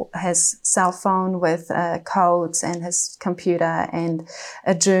us his cell phone with codes, and his computer, and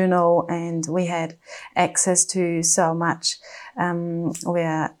a journal, and we had access to so much.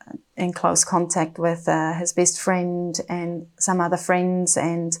 We're in close contact with his best friend and some other friends,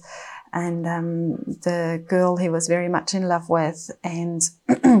 and the girl he was very much in love with, and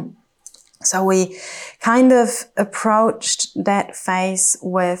so we kind of approached that phase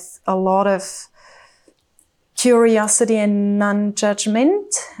with a lot of curiosity and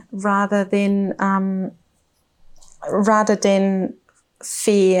non-judgment, rather than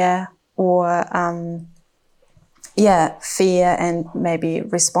fear or fear and maybe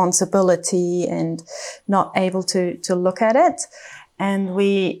responsibility, and not able to look at it. And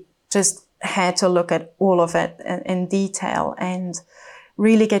we just had to look at all of it in detail and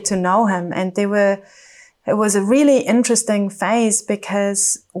really get to know him. And it was a really interesting phase,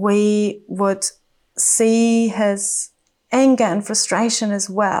 because we would see his anger and frustration as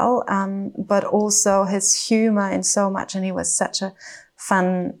well, but also his humor and so much. And he was such a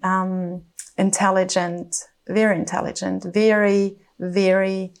fun, intelligent, very,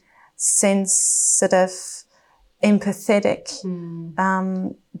 very sensitive, empathetic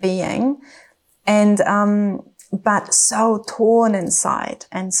being, and but so torn inside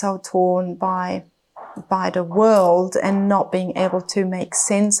and so torn by the world and not being able to make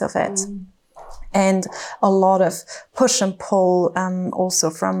sense of it. And a lot of push and pull, also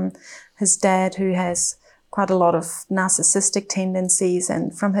from his dad, who has quite a lot of narcissistic tendencies,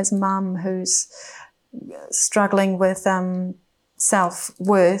 and from his mum, who's struggling with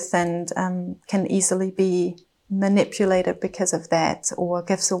self-worth and can easily be manipulated because of that, or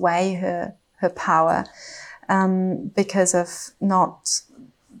gives away her power because of not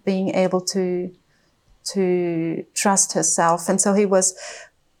being able to trust herself. And so he was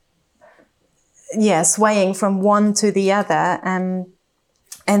swaying from one to the other,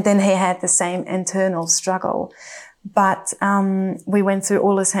 and then he had the same internal struggle. But we went through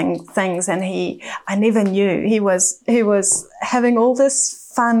all his things, and I never knew he was having all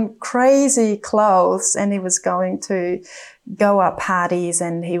this fun, crazy clothes, and he was going to go out parties,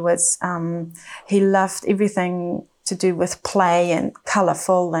 and he loved everything to do with play and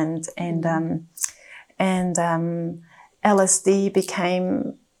colourful, and LSD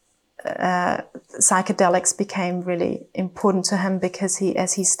became. Psychedelics became really important to him, because he,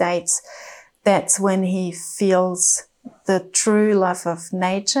 as he states, that's when he feels the true love of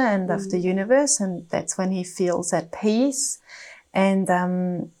nature and of the universe, and that's when he feels at peace, and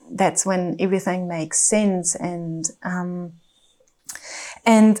that's when everything makes sense. And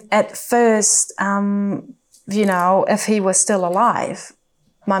at first, if he was still alive,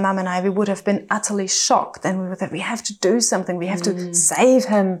 my mum and I, we would have been utterly shocked, and we would think, we have to do something. We have to save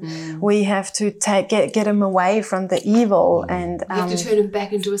him. We have to get him away from the evil, and you have to turn him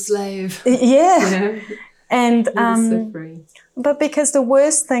back into a slave. Yeah, and so free. But because the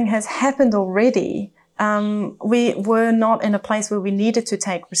worst thing has happened already, we were not in a place where we needed to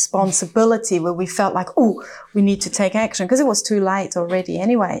take responsibility, where we felt like, oh, we need to take action, because it was too late already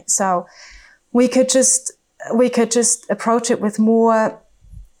anyway. So we could just approach it with more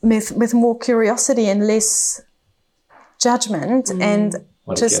curiosity and less judgment, and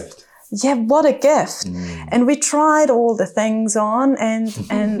what a gift. What a gift. And we tried all the things on, and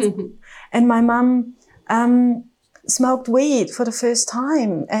my mum smoked weed for the first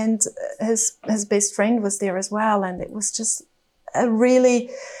time, and his best friend was there as well, and it was just a really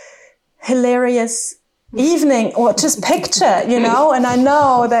hilarious evening, or just picture, and I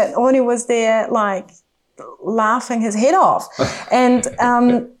know that Ronnie was there like laughing his head off, and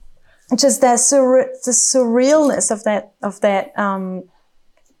just the surrealness of that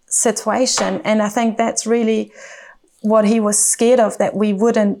situation. And I think that's really what he was scared of, that we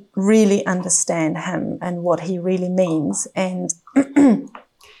wouldn't really understand him and what he really means, and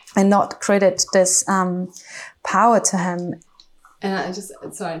and not credit this power to him. And I just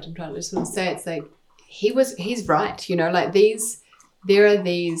want to say, it's like he's right, like there are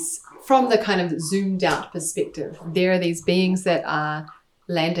these, from the kind of zoomed out perspective, there are these beings that are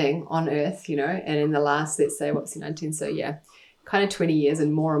landing on Earth, and in the last, let's say, 19, so kind of 20 years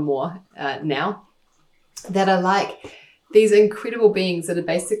and more now, that are like these incredible beings that are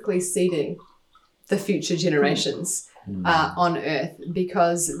basically seeding the future generations on Earth,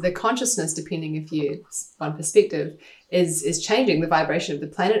 because the consciousness, depending if you one perspective, is changing. The vibration of the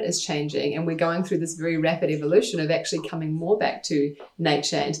planet is changing, and we're going through this very rapid evolution of actually coming more back to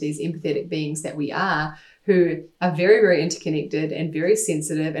nature and to these empathetic beings that we are, who are very, very interconnected and very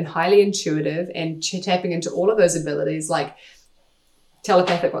sensitive and highly intuitive, and tapping into all of those abilities, like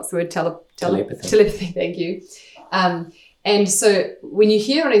telepathic, what's the word? Telepathy, thank you. And so when you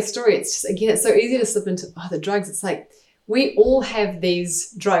hear Ronnie's story, it's just, again, it's so easy to slip into the drugs. It's like, we all have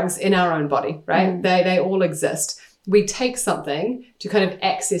these drugs in our own body, right? They all exist. We take something to kind of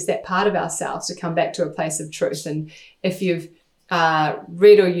access that part of ourselves, to come back to a place of truth. And if you've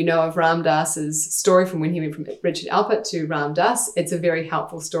read or of Ram Dass's story from when he went from Richard Alpert to Ram Dass, it's a very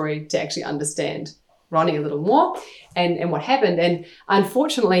helpful story to actually understand Ronnie a little more and what happened. And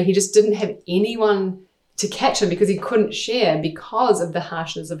unfortunately, he just didn't have anyone to catch him, because he couldn't share, because of the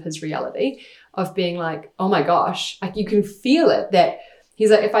harshness of his reality, of being like, oh my gosh, like you can feel it, that he's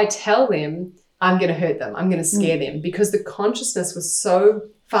like, if I tell them, I'm going to hurt them, I'm going to scare them, because the consciousness was so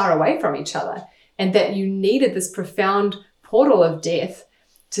far away from each other, and that you needed this profound portal of death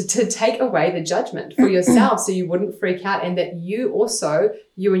to take away the judgment for yourself, so you wouldn't freak out, and that you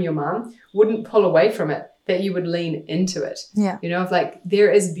and your mum wouldn't pull away from it, that you would lean into it. Of like, there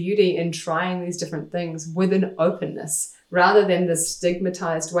is beauty in trying these different things with an openness, rather than this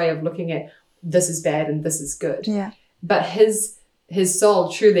stigmatized way of looking at this is bad and this is good. But his his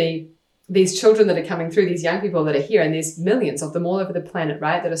soul truly, these children that are coming through, these young people that are here, and there's millions of them all over the planet,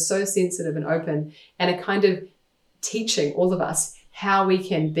 right, that are so sensitive and open and are kind of teaching all of us how we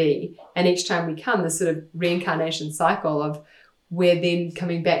can be. And each time we come, this sort of reincarnation cycle of we're then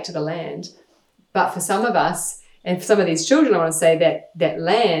coming back to the land. But for some of us, and for some of these children, I want to say that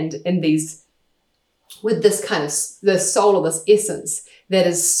land in these, with this kind of the soul or this essence that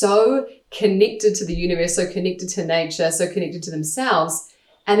is so connected to the universe, so connected to nature, so connected to themselves,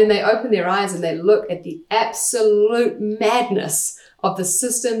 and then they open their eyes and they look at the absolute madness of the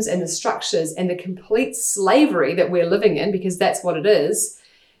systems and the structures and the complete slavery that we're living in, because that's what it is.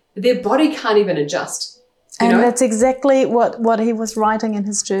 Their body can't even adjust. And that's exactly what he was writing in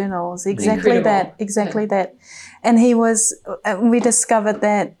his journals. Exactly that. And we discovered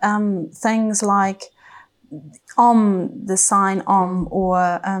that things like the sign Om, or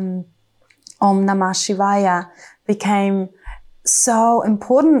Om Namah Shivaya became so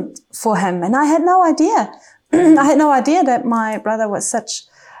important for him. And I had no idea. I had no idea that my brother was such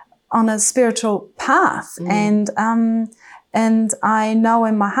on a spiritual path. And I know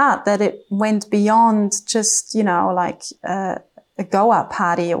in my heart that it went beyond just, like a go-out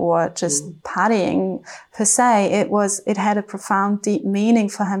party or just partying per se. It had a profound, deep meaning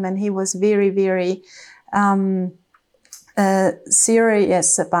for him, and he was very, very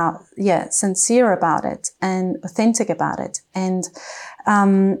sincere about it and authentic about it.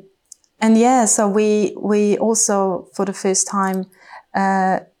 So we also, for the first time,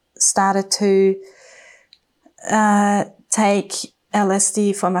 started to take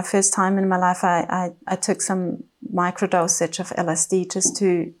LSD. For my first time in my life, I took some microdosage of LSD just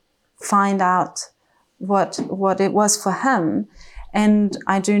to find out what it was for him. And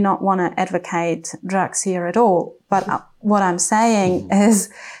I do not want to advocate drugs here at all. But what I'm saying is,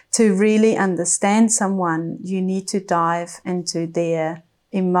 to really understand someone, you need to dive into their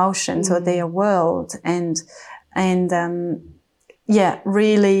emotions or their world, and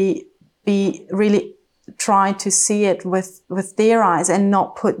really try to see it with their eyes and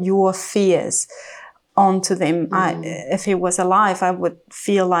not put your fears onto them. If he was alive, I would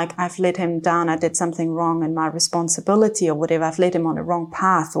feel like I've let him down. I did something wrong in my responsibility or whatever. I've led him on a wrong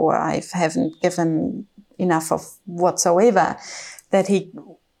path, or I haven't given enough of whatsoever, that he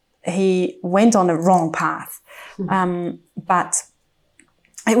went on a wrong path. But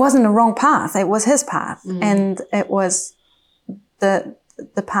it wasn't a wrong path. It was his path. And it was the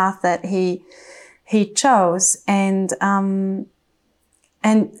path that he chose.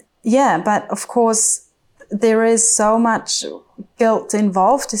 But of course, there is so much guilt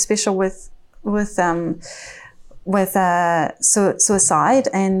involved, especially with suicide,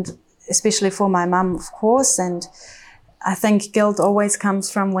 and especially for my mum, of course. And I think guilt always comes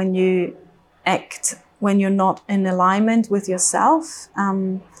from when you act when you're not in alignment with yourself.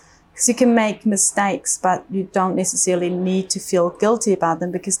 Because you can make mistakes, but you don't necessarily need to feel guilty about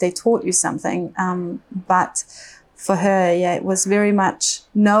them because they taught you something. But for her, it was very much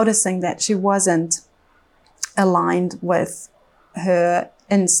noticing that she wasn't aligned with her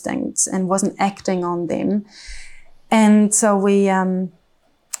instincts and wasn't acting on them. And so we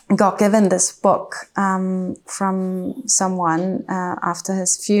got given this book from someone after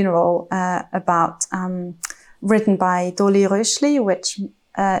his funeral about written by Dolly Röschli, which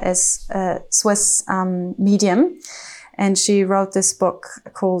is a Swiss medium. And she wrote this book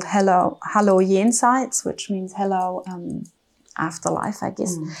called Hello Jenseits, which means hello afterlife, I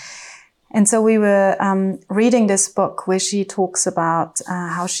guess. And so we were reading this book where she talks about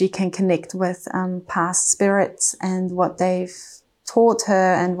how she can connect with past spirits and what they've taught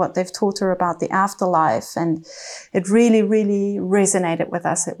her and what they've taught her about the afterlife. And it really, really resonated with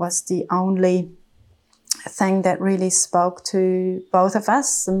us. It was the only thing that really spoke to both of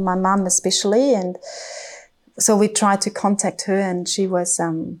us, and my mum especially. And so we tried to contact her, and she was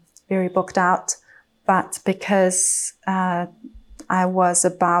very booked out. But because I was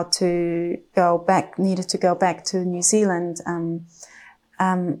about to needed to go back to New Zealand,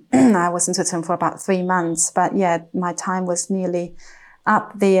 I was in Switzerland for about 3 months. But my time was nearly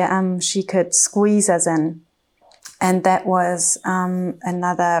up there. She could squeeze us in. And that was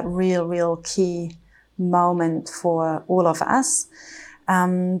another real key moment for all of us.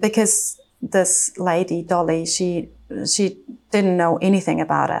 Because this lady, Dolly, she didn't know anything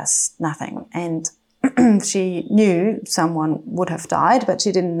about us, nothing. And she knew someone would have died, but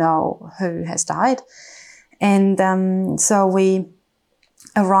she didn't know who has died. And so we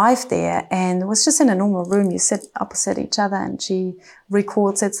arrived there, and it was just in a normal room. You sit opposite each other, and she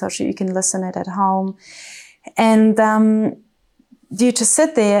records it so you can listen it at home. And you just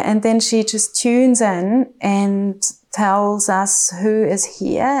sit there, and then she just tunes in and tells us who is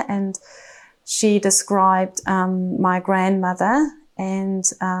here, and she described my grandmother and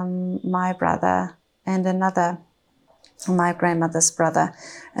my brother and my grandmother's brother,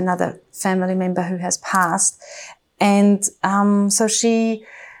 another family member who has passed. And so she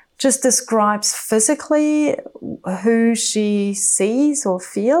just describes physically who she sees or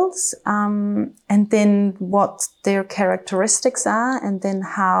feels, and then what their characteristics are, and then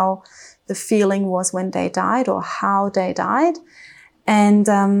how the feeling was when they died or how they died. And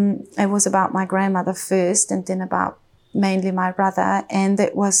it was about my grandmother first, and then about mainly my brother, and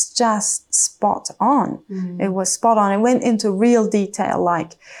it was just spot on. It was spot on. It went into real detail,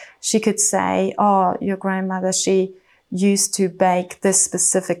 like she could say, oh, your grandmother, she used to bake this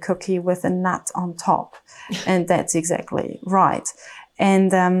specific cookie with a nut on top, and that's exactly right.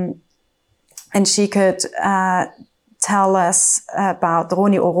 And she could tell us about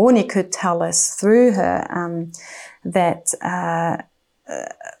Ronnie, or Ronnie could tell us through her that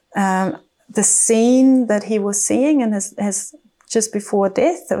the scene that he was seeing and his just before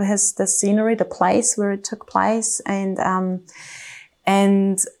death, the scenery, the place where it took place, and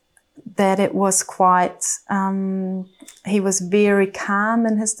that it was quite, he was very calm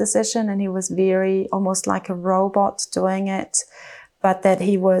in his decision, and he was very almost like a robot doing it, but that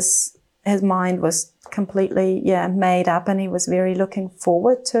his mind was completely made up, and he was very looking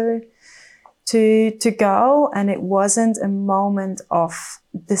forward to go. And it wasn't a moment of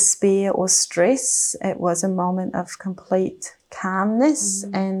despair or stress. It was a moment of complete calmness,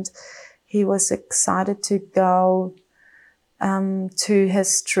 and he was excited to go to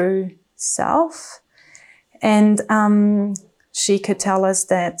his true self. And she could tell us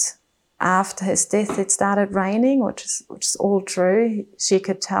that after his death it started raining, which is all true. She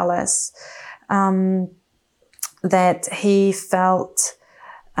could tell us that he felt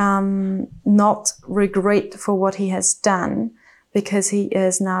not regret for what he has done, because he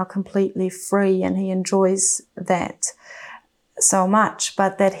is now completely free and he enjoys that so much,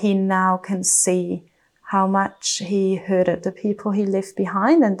 but that he now can see how much he hurted the people he left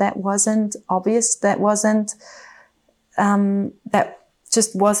behind, and that wasn't obvious. That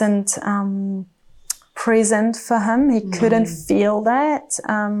just wasn't present for him. He couldn't feel that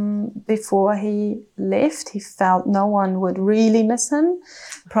before he left. He felt no one would really miss him,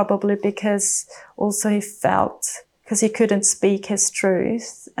 probably because also he felt, because he couldn't speak his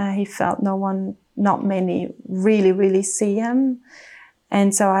truth, he felt not many really see him.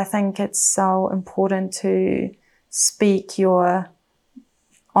 And so I think it's so important to speak your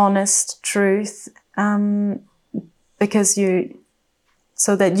honest truth, because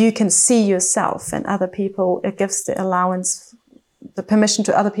so that you can see yourself and other people. It gives the permission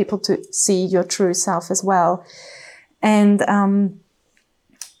to other people to see your true self as well. And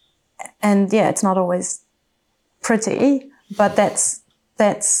it's not always pretty, but that's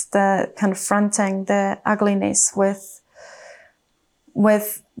the confronting the ugliness with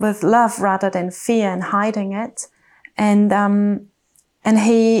love rather than fear and hiding it. And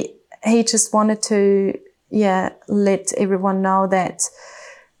he just wanted to let everyone know that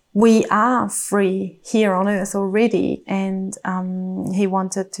we are free here on earth already. And he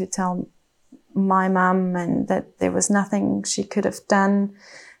wanted to tell my mum and that there was nothing she could have done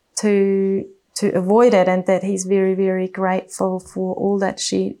to avoid it, and that he's very, very grateful for all that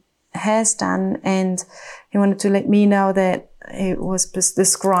she has done. And he wanted to let me know that he was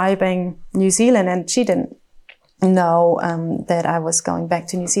describing New Zealand, and she didn't know that I was going back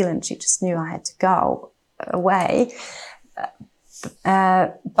to New Zealand. She just knew I had to go away.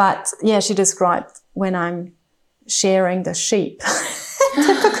 But she described when I'm sharing the sheep,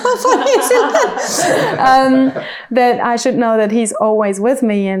 typical for New Zealand, that I should know that he's always with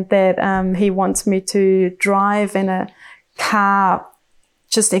me, and that he wants me to drive in a car,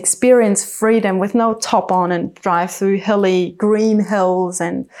 just experience freedom with no top on, and drive through hilly green hills,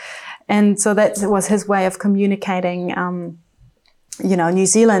 and so that was his way of communicating, New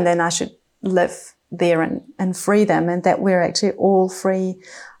Zealand, and I should live there in freedom, and that we're actually all free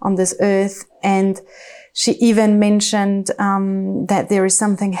on this earth. And she even mentioned that there is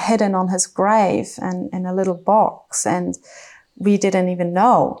something hidden on his grave and in a little box, and we didn't even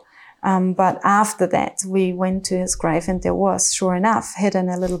know. But after that, we went to his grave, and there was, sure enough, hidden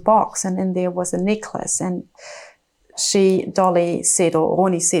a little box, and in there was a necklace. And Dolly said, or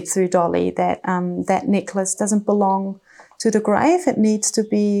Ronnie said through Dolly, that that necklace doesn't belong to the grave. It needs to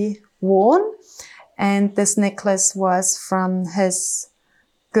be worn. And this necklace was from his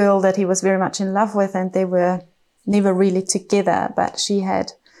girl that he was very much in love with, and they were never really together, but she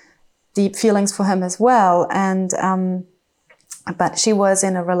had deep feelings for him as well. And but she was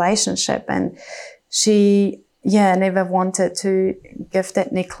in a relationship, and she never wanted to give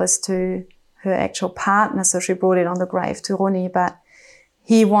that necklace to her actual partner, so she brought it on the grave to Ronnie, but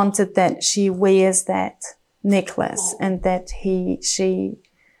he wanted that she wears that necklace and that she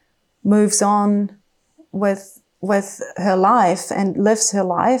moves on with her life and lives her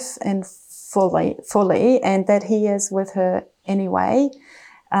life and fully, and that he is with her anyway.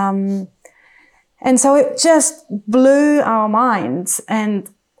 And so it just blew our minds. And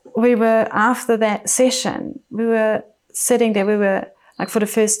we were, after that session, we were sitting there, we were like, for the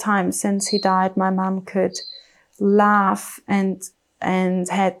first time since he died, my mum could laugh and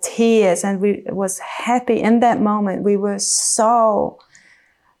had tears, and we was happy in that moment. We were so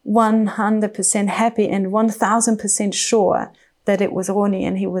 100% happy and 1000% sure that it was Ronnie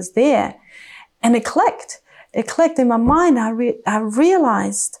and he was there. And it clicked in my mind. I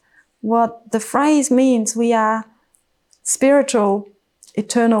realized what the phrase means. We are spiritual,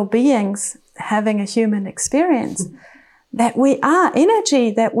 eternal beings having a human experience. That we are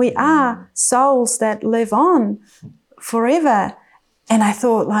energy, that we are souls that live on forever. And I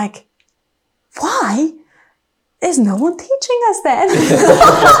thought, like, why? There's no one teaching us that.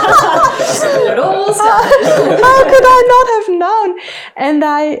 It all started. How could I not have known? And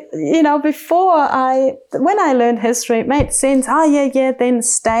when I learned history, it made sense. Then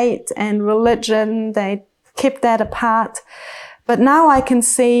state and religion, they kept that apart. But now I can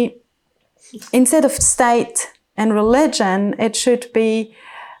see, instead of state and religion, it should be,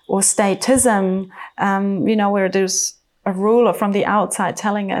 or statism, where there's a ruler from the outside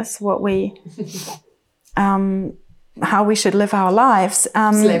telling us what we, how we should live our lives.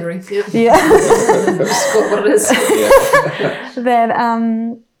 Slavery. Yeah. What it is.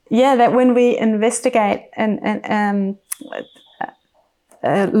 That when we investigate and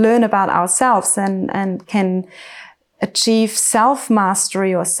learn about ourselves and can achieve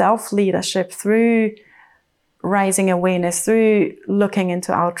self-mastery or self-leadership through raising awareness, through looking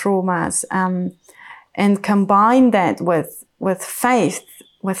into our traumas, and combine that with faith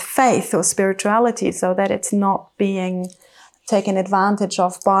or spirituality, so that it's not being taken advantage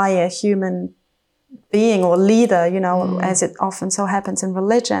of by a human being or leader, as it often so happens in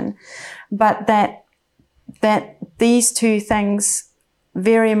religion, but that these two things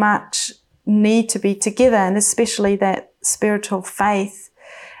very much need to be together, and especially that spiritual faith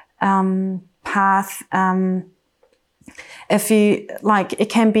path. If you like, it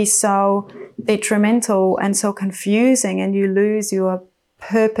can be so detrimental and so confusing, and you lose your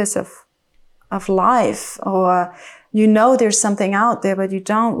purpose of life, or there's something out there, but you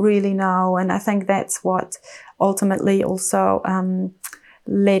don't really know. And I think that's what ultimately also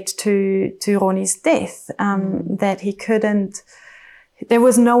led to Ronnie's death, that he couldn't. There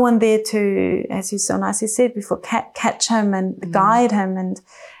was no one there to, as you so nicely said before, catch him and guide him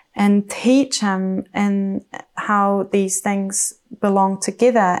and teach him and how these things belong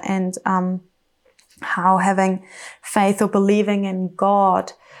together, and how having faith or believing in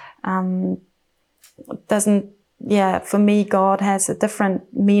God for me, God has a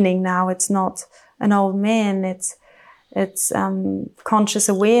different meaning now. It's not an old man. It's conscious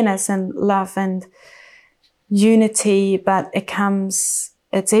awareness and love and unity, but it's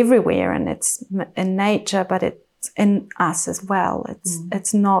everywhere, and it's in nature, but it's in us as well.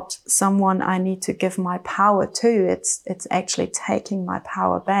 It's not someone I need to give my power to. It's actually taking my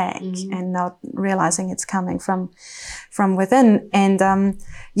power back and not realizing it's coming from within. And and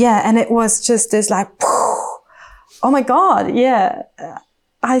it was just this like, oh my God,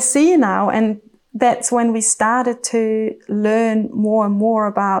 I see now. And that's when we started to learn more and more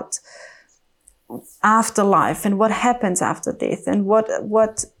about afterlife and what happens after death, and what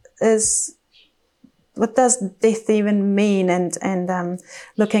does death even mean, and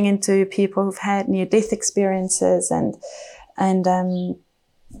looking into people who've had near-death experiences, and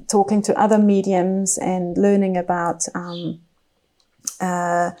talking to other mediums, and learning about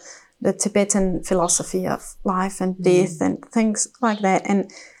the Tibetan philosophy of life and death and things like that. And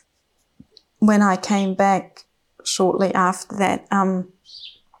when I came back shortly after that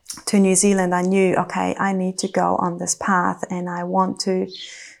to New Zealand, I knew, okay, I need to go on this path, and I want to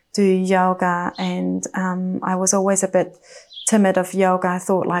do yoga. And I was always a bit timid of yoga. I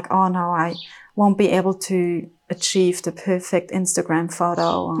thought, like, oh no, I won't be able to achieve the perfect Instagram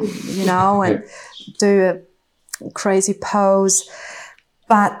photo, and do a crazy pose.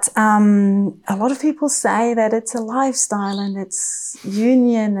 But a lot of people say that it's a lifestyle, and it's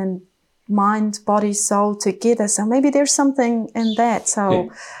union and mind, body, soul together. So maybe there's something in that.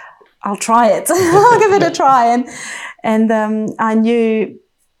 So I'll try it. I'll give it a try. And I knew,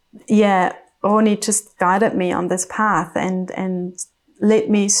 Ronnie just guided me on this path and led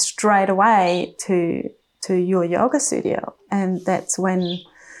me straight away to to your yoga studio. And that's when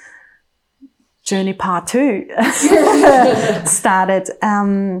journey part 2 started.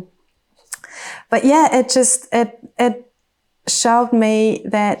 But yeah, it showed me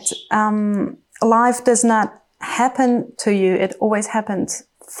that life does not happen to you. It always happens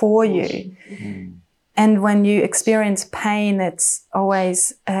for you. Mm. And when you experience pain, it's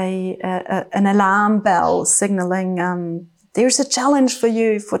always an alarm bell signaling there's a challenge for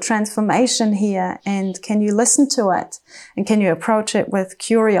you for transformation here. And can you listen to it? And can you approach it with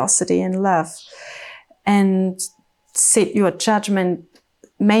curiosity and love? And set your judgment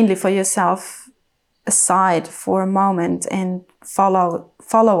mainly for yourself aside for a moment and follow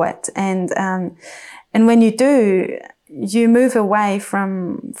it. And when you do, you move away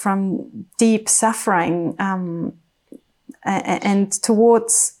from deep suffering and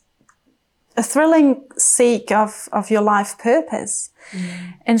towards a thrilling seek of your life purpose.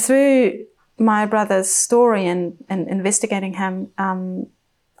 Mm. And through my brother's story and investigating him,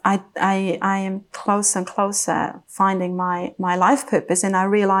 I am closer and closer finding my life purpose. And I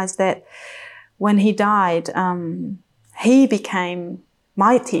realized that when he died, he became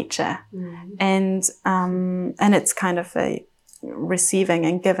my teacher. Mm. And it's kind of a receiving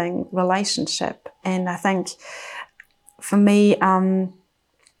and giving relationship. And I think for me,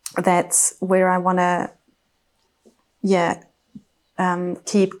 that's where I want to,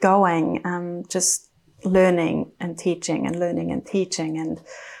 keep going, just learning and teaching and learning and teaching. And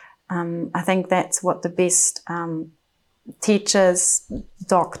I think that's what the best teachers,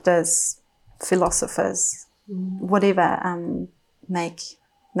 doctors, philosophers, whatever, make.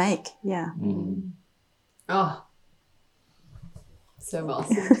 Yeah. Mm. Oh, so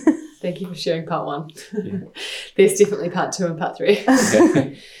awesome. Thank you for sharing part 1. Yeah. There's definitely part 2 and part 3.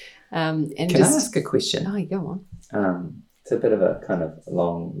 Okay. Can I ask a question? Oh, go on. It's a bit of a kind of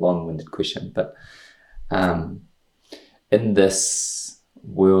long-winded question, but in this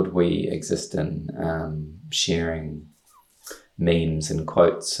world we exist in, sharing memes and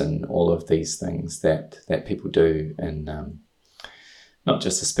quotes and all of these things that people do in not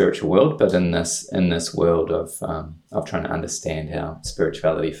just the spiritual world, but in this world of trying to understand how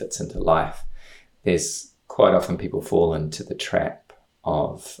spirituality fits into life, there's quite often people fall into the trap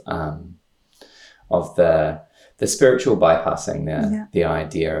of the spiritual bypassing the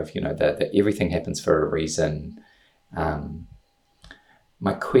idea of that everything happens for a reason.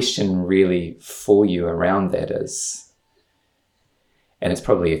 My question really for you around that is, and it's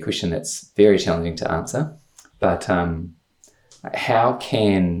probably a question that's very challenging to answer, but how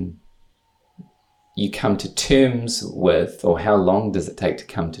can you come to terms with, or how long does it take to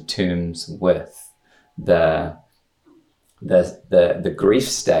come to terms with the grief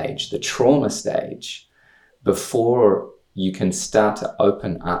stage, the trauma stage, before you can start to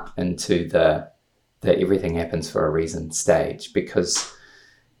open up into the everything happens for a reason stage? Because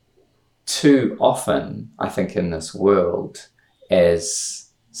too often, I think in this world, as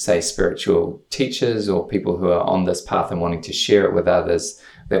say spiritual teachers or people who are on this path and wanting to share it with others,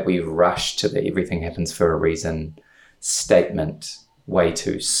 that we rush to the everything happens for a reason statement way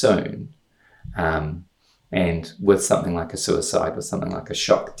too soon. And with something like a suicide, with something like a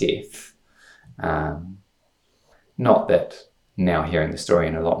shock death, not that now hearing the story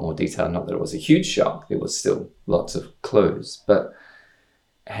in a lot more detail, not that it was a huge shock, there was still lots of clues, but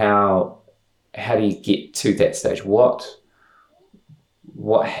how do you get to that stage? What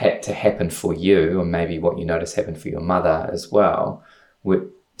had to happen for you, or maybe what you notice happened for your mother as well,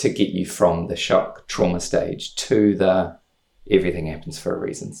 to get you from the shock trauma stage to the everything happens for a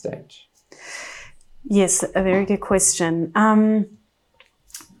reason stage? Yes, a very good question.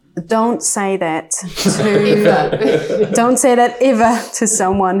 Don't say that ever to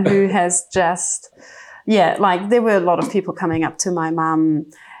someone who has just, like there were a lot of people coming up to my mum,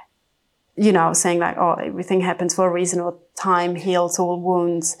 saying like, oh, everything happens for a reason, or time heals all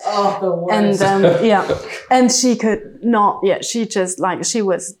wounds. Oh, the worst. And and she could not, she just like, she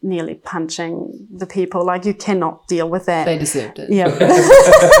was nearly punching the people. Like, you cannot deal with that. They deserved it. Yeah.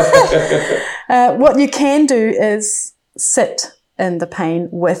 What you can do is sit in the pain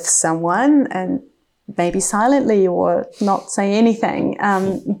with someone, and maybe silently, or not say anything.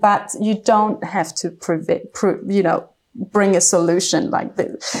 But you don't have to bring a solution like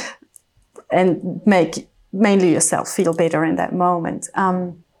this, and make mainly yourself feel better in that moment.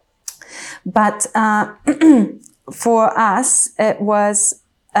 But for us, it was,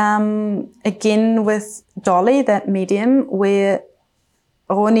 again, with Dolly, that medium, where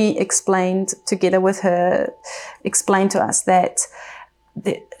Ronnie explained to us that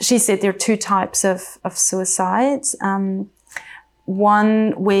she said there are 2 types of suicides.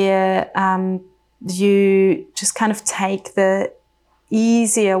 One where you just kind of take the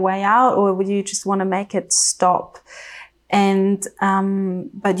easier way out, or would you just want to make it stop? And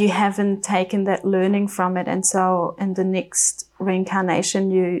but you haven't taken that learning from it, and so in the next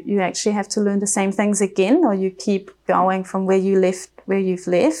reincarnation you actually have to learn the same things again, or you keep going from where you've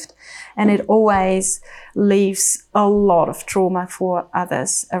left, and it always leaves a lot of trauma for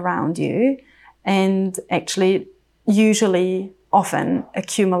others around you, and actually usually often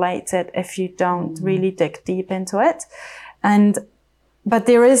accumulates it if you don't really dig deep into it. But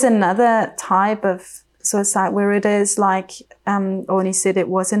there is another type of suicide where it is like, Ronnie said, it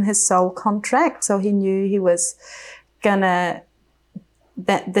was in his soul contract. So he knew he was that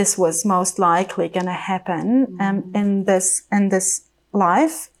this was most likely gonna happen in this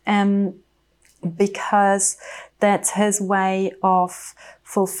life, because that's his way of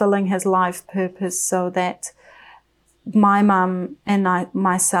fulfilling his life purpose, so that my mum and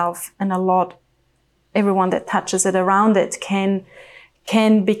myself and everyone that touches it around it can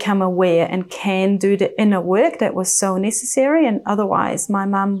become aware and can do the inner work that was so necessary. And otherwise my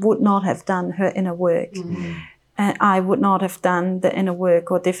mum would not have done her inner work. And I would not have done the inner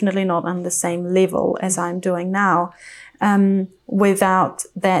work, or definitely not on the same level as I'm doing now, without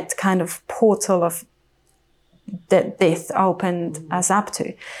that kind of portal of that death opened us up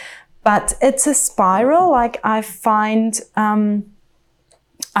to. But it's a spiral. Like I find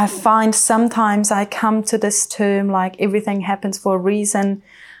sometimes I come to this term, like everything happens for a reason,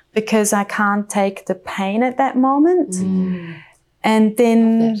 because I can't take the pain at that moment. And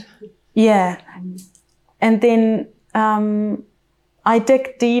then, and then I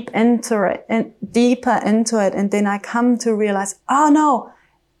dig deeper into it, and then I come to realize, oh no,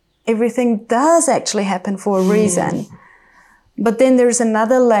 everything does actually happen for a reason. But then there's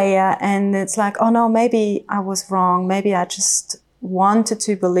another layer, and it's like, oh no, maybe I was wrong. Maybe I just wanted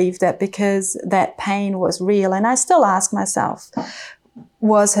to believe that because that pain was real. And I still ask myself,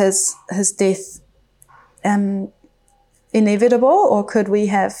 was his death inevitable, or could we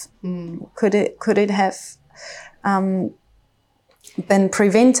have could it have been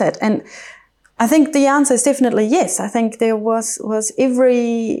prevented? And I think the answer is definitely yes. I think there was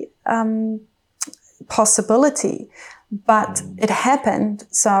every possibility, but it happened.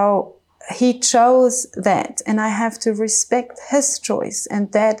 So he chose that, and I have to respect his choice,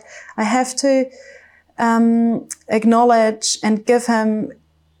 and that I have to acknowledge and give him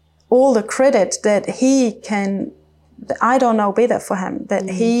all the credit that he can. I don't know better for him, that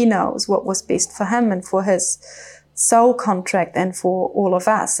he knows what was best for him and for his soul contract and for all of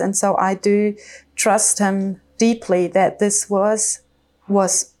us. And so I do trust him deeply that this was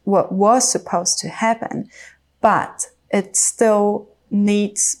what was supposed to happen, but it still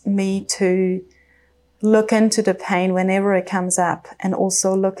needs me to look into the pain whenever it comes up, and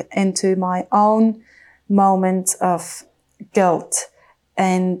also look into my own moments of guilt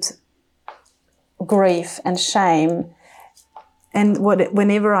and grief and shame. And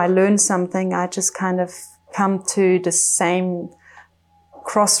whenever I learn something, I just kind of come to the same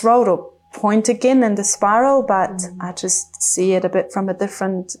crossroad or point again in the spiral, but I just see it a bit from a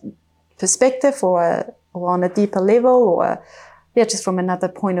different perspective, or on a deeper level, or just from another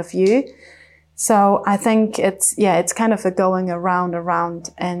point of view. So I think it's kind of a going around,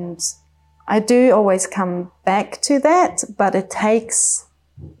 and I do always come back to that, but it takes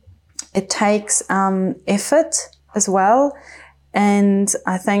effort as well. And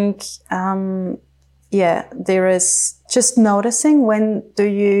I think, there is just noticing when do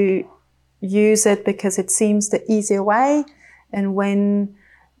you use it because it seems the easier way, and when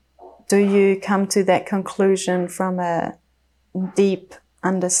do you come to that conclusion from a deep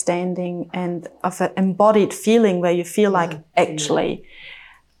understanding and of an embodied feeling where you feel like, actually,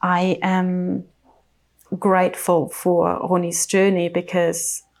 I am grateful for Ronnie's journey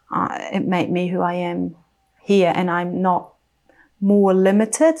because it made me who I am here, and I'm not more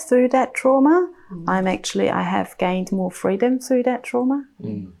limited through that trauma. I have gained more freedom through that trauma.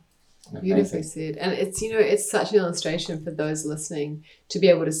 Beautifully said. And it's such an illustration for those listening to be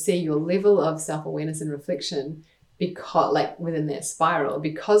able to see your level of self-awareness and reflection, because like within that spiral,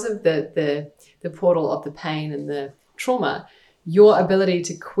 because of the portal of the pain and the trauma, your ability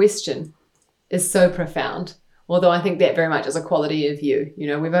to question is so profound. Although I think that very much is a quality of you.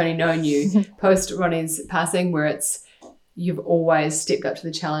 We've only known you post Ronnie's passing, where you've always stepped up to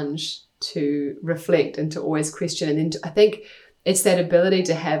the challenge to reflect and to always question. And then I think it's that ability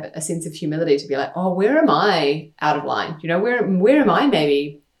to have a sense of humility, to be like, oh, where am I out of line? Where am I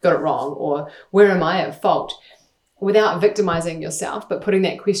maybe got it wrong, or where am I at fault? without victimizing yourself, but putting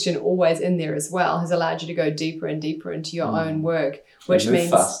that question always in there as well, has allowed you to go deeper and deeper into your own work, which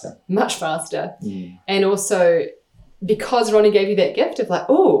means much faster. And also, because Ronnie gave you that gift of like,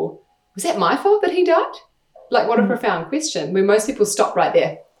 oh, was that my fault that he died? Like, what a profound question, where most people stop right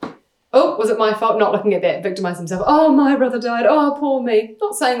there. Oh, was it my fault? Not looking at that, victimize themselves. Oh, my brother died. Oh, poor me.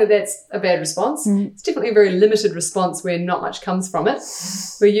 Not saying that that's a bad response. It's definitely a very limited response where not much comes from it,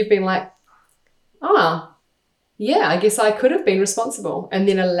 where you've been like, yeah, I guess I could have been responsible, and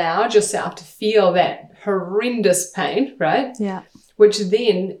then allowed yourself to feel that horrendous pain, right? Yeah. Which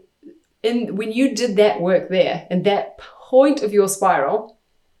then, when you did that work there, and that point of your spiral,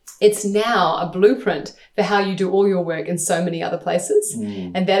 it's now a blueprint for how you do all your work in so many other places.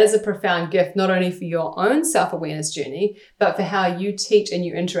 And that is a profound gift, not only for your own self-awareness journey, but for how you teach and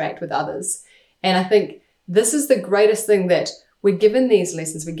you interact with others. And I think this is the greatest thing, that we're given these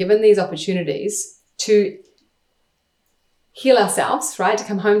lessons, we're given these opportunities to heal ourselves, right? To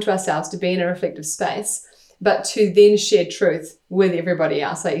come home to ourselves, to be in a reflective space, but to then share truth with everybody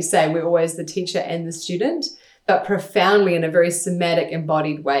else. Like you say, we're always the teacher and the student, but profoundly in a very somatic,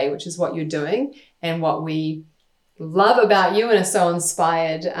 embodied way, which is what you're doing and what we love about you and are so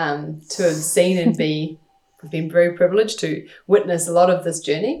inspired to have seen and be. We've been very privileged to witness a lot of this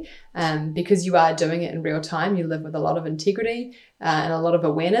journey because you are doing it in real time. You live with a lot of integrity and a lot of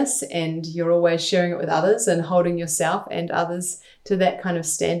awareness, and you're always sharing it with others and holding yourself and others to that kind of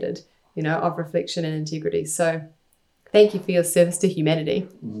standard, of reflection and integrity. So thank you for your service to humanity.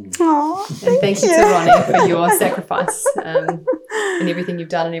 Oh, thank you to Ronnie for your sacrifice and everything you've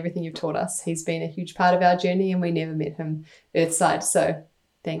done and everything you've taught us. He's been a huge part of our journey, and we never met him earthside. So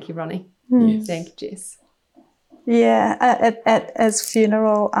thank you, Ronnie. Yes. Thank you, Jess. Yeah, at his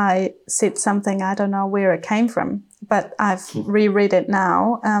funeral, I said something, I don't know where it came from, but I've reread it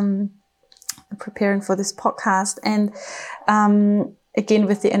now, preparing for this podcast. And again,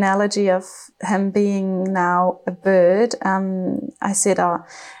 with the analogy of him being now a bird, I said,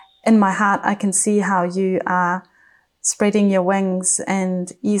 in my heart, I can see how you are spreading your wings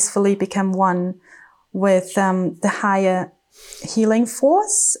and easily become one with the higher healing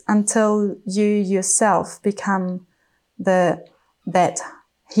force until you yourself become that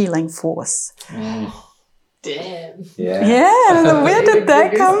healing force. Damn. Yeah, where did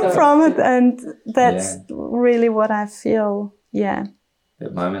that come from? And that's really what I feel. Yeah.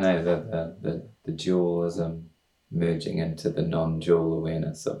 That moment, the dualism merging into the non-dual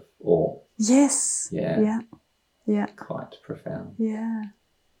awareness of all. Yes. Yeah. Quite profound. Yeah.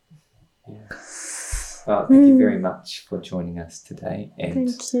 Well, thank you very much for joining us today. And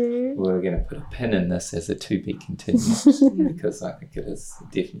thank you. We're going to put a pin in this as a to be continued because I think it is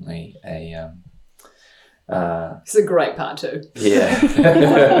definitely a... it's a great part too. Yeah.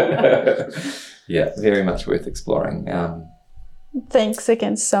 Yeah, very much worth exploring. Thanks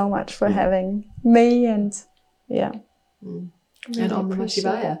again so much for having me, and really and Om Namah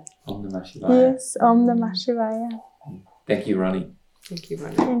Shivaya. Om Namah Shivaya. Yes, Om Namah Shivaya. Thank you, Ronnie. Thank you,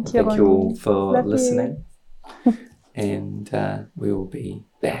 Ronnie. Thank you all for Love listening. And we will be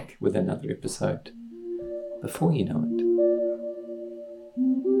back with another episode before you know it.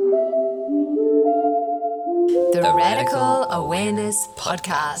 The Radical Awareness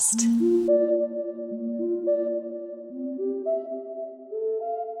Podcast.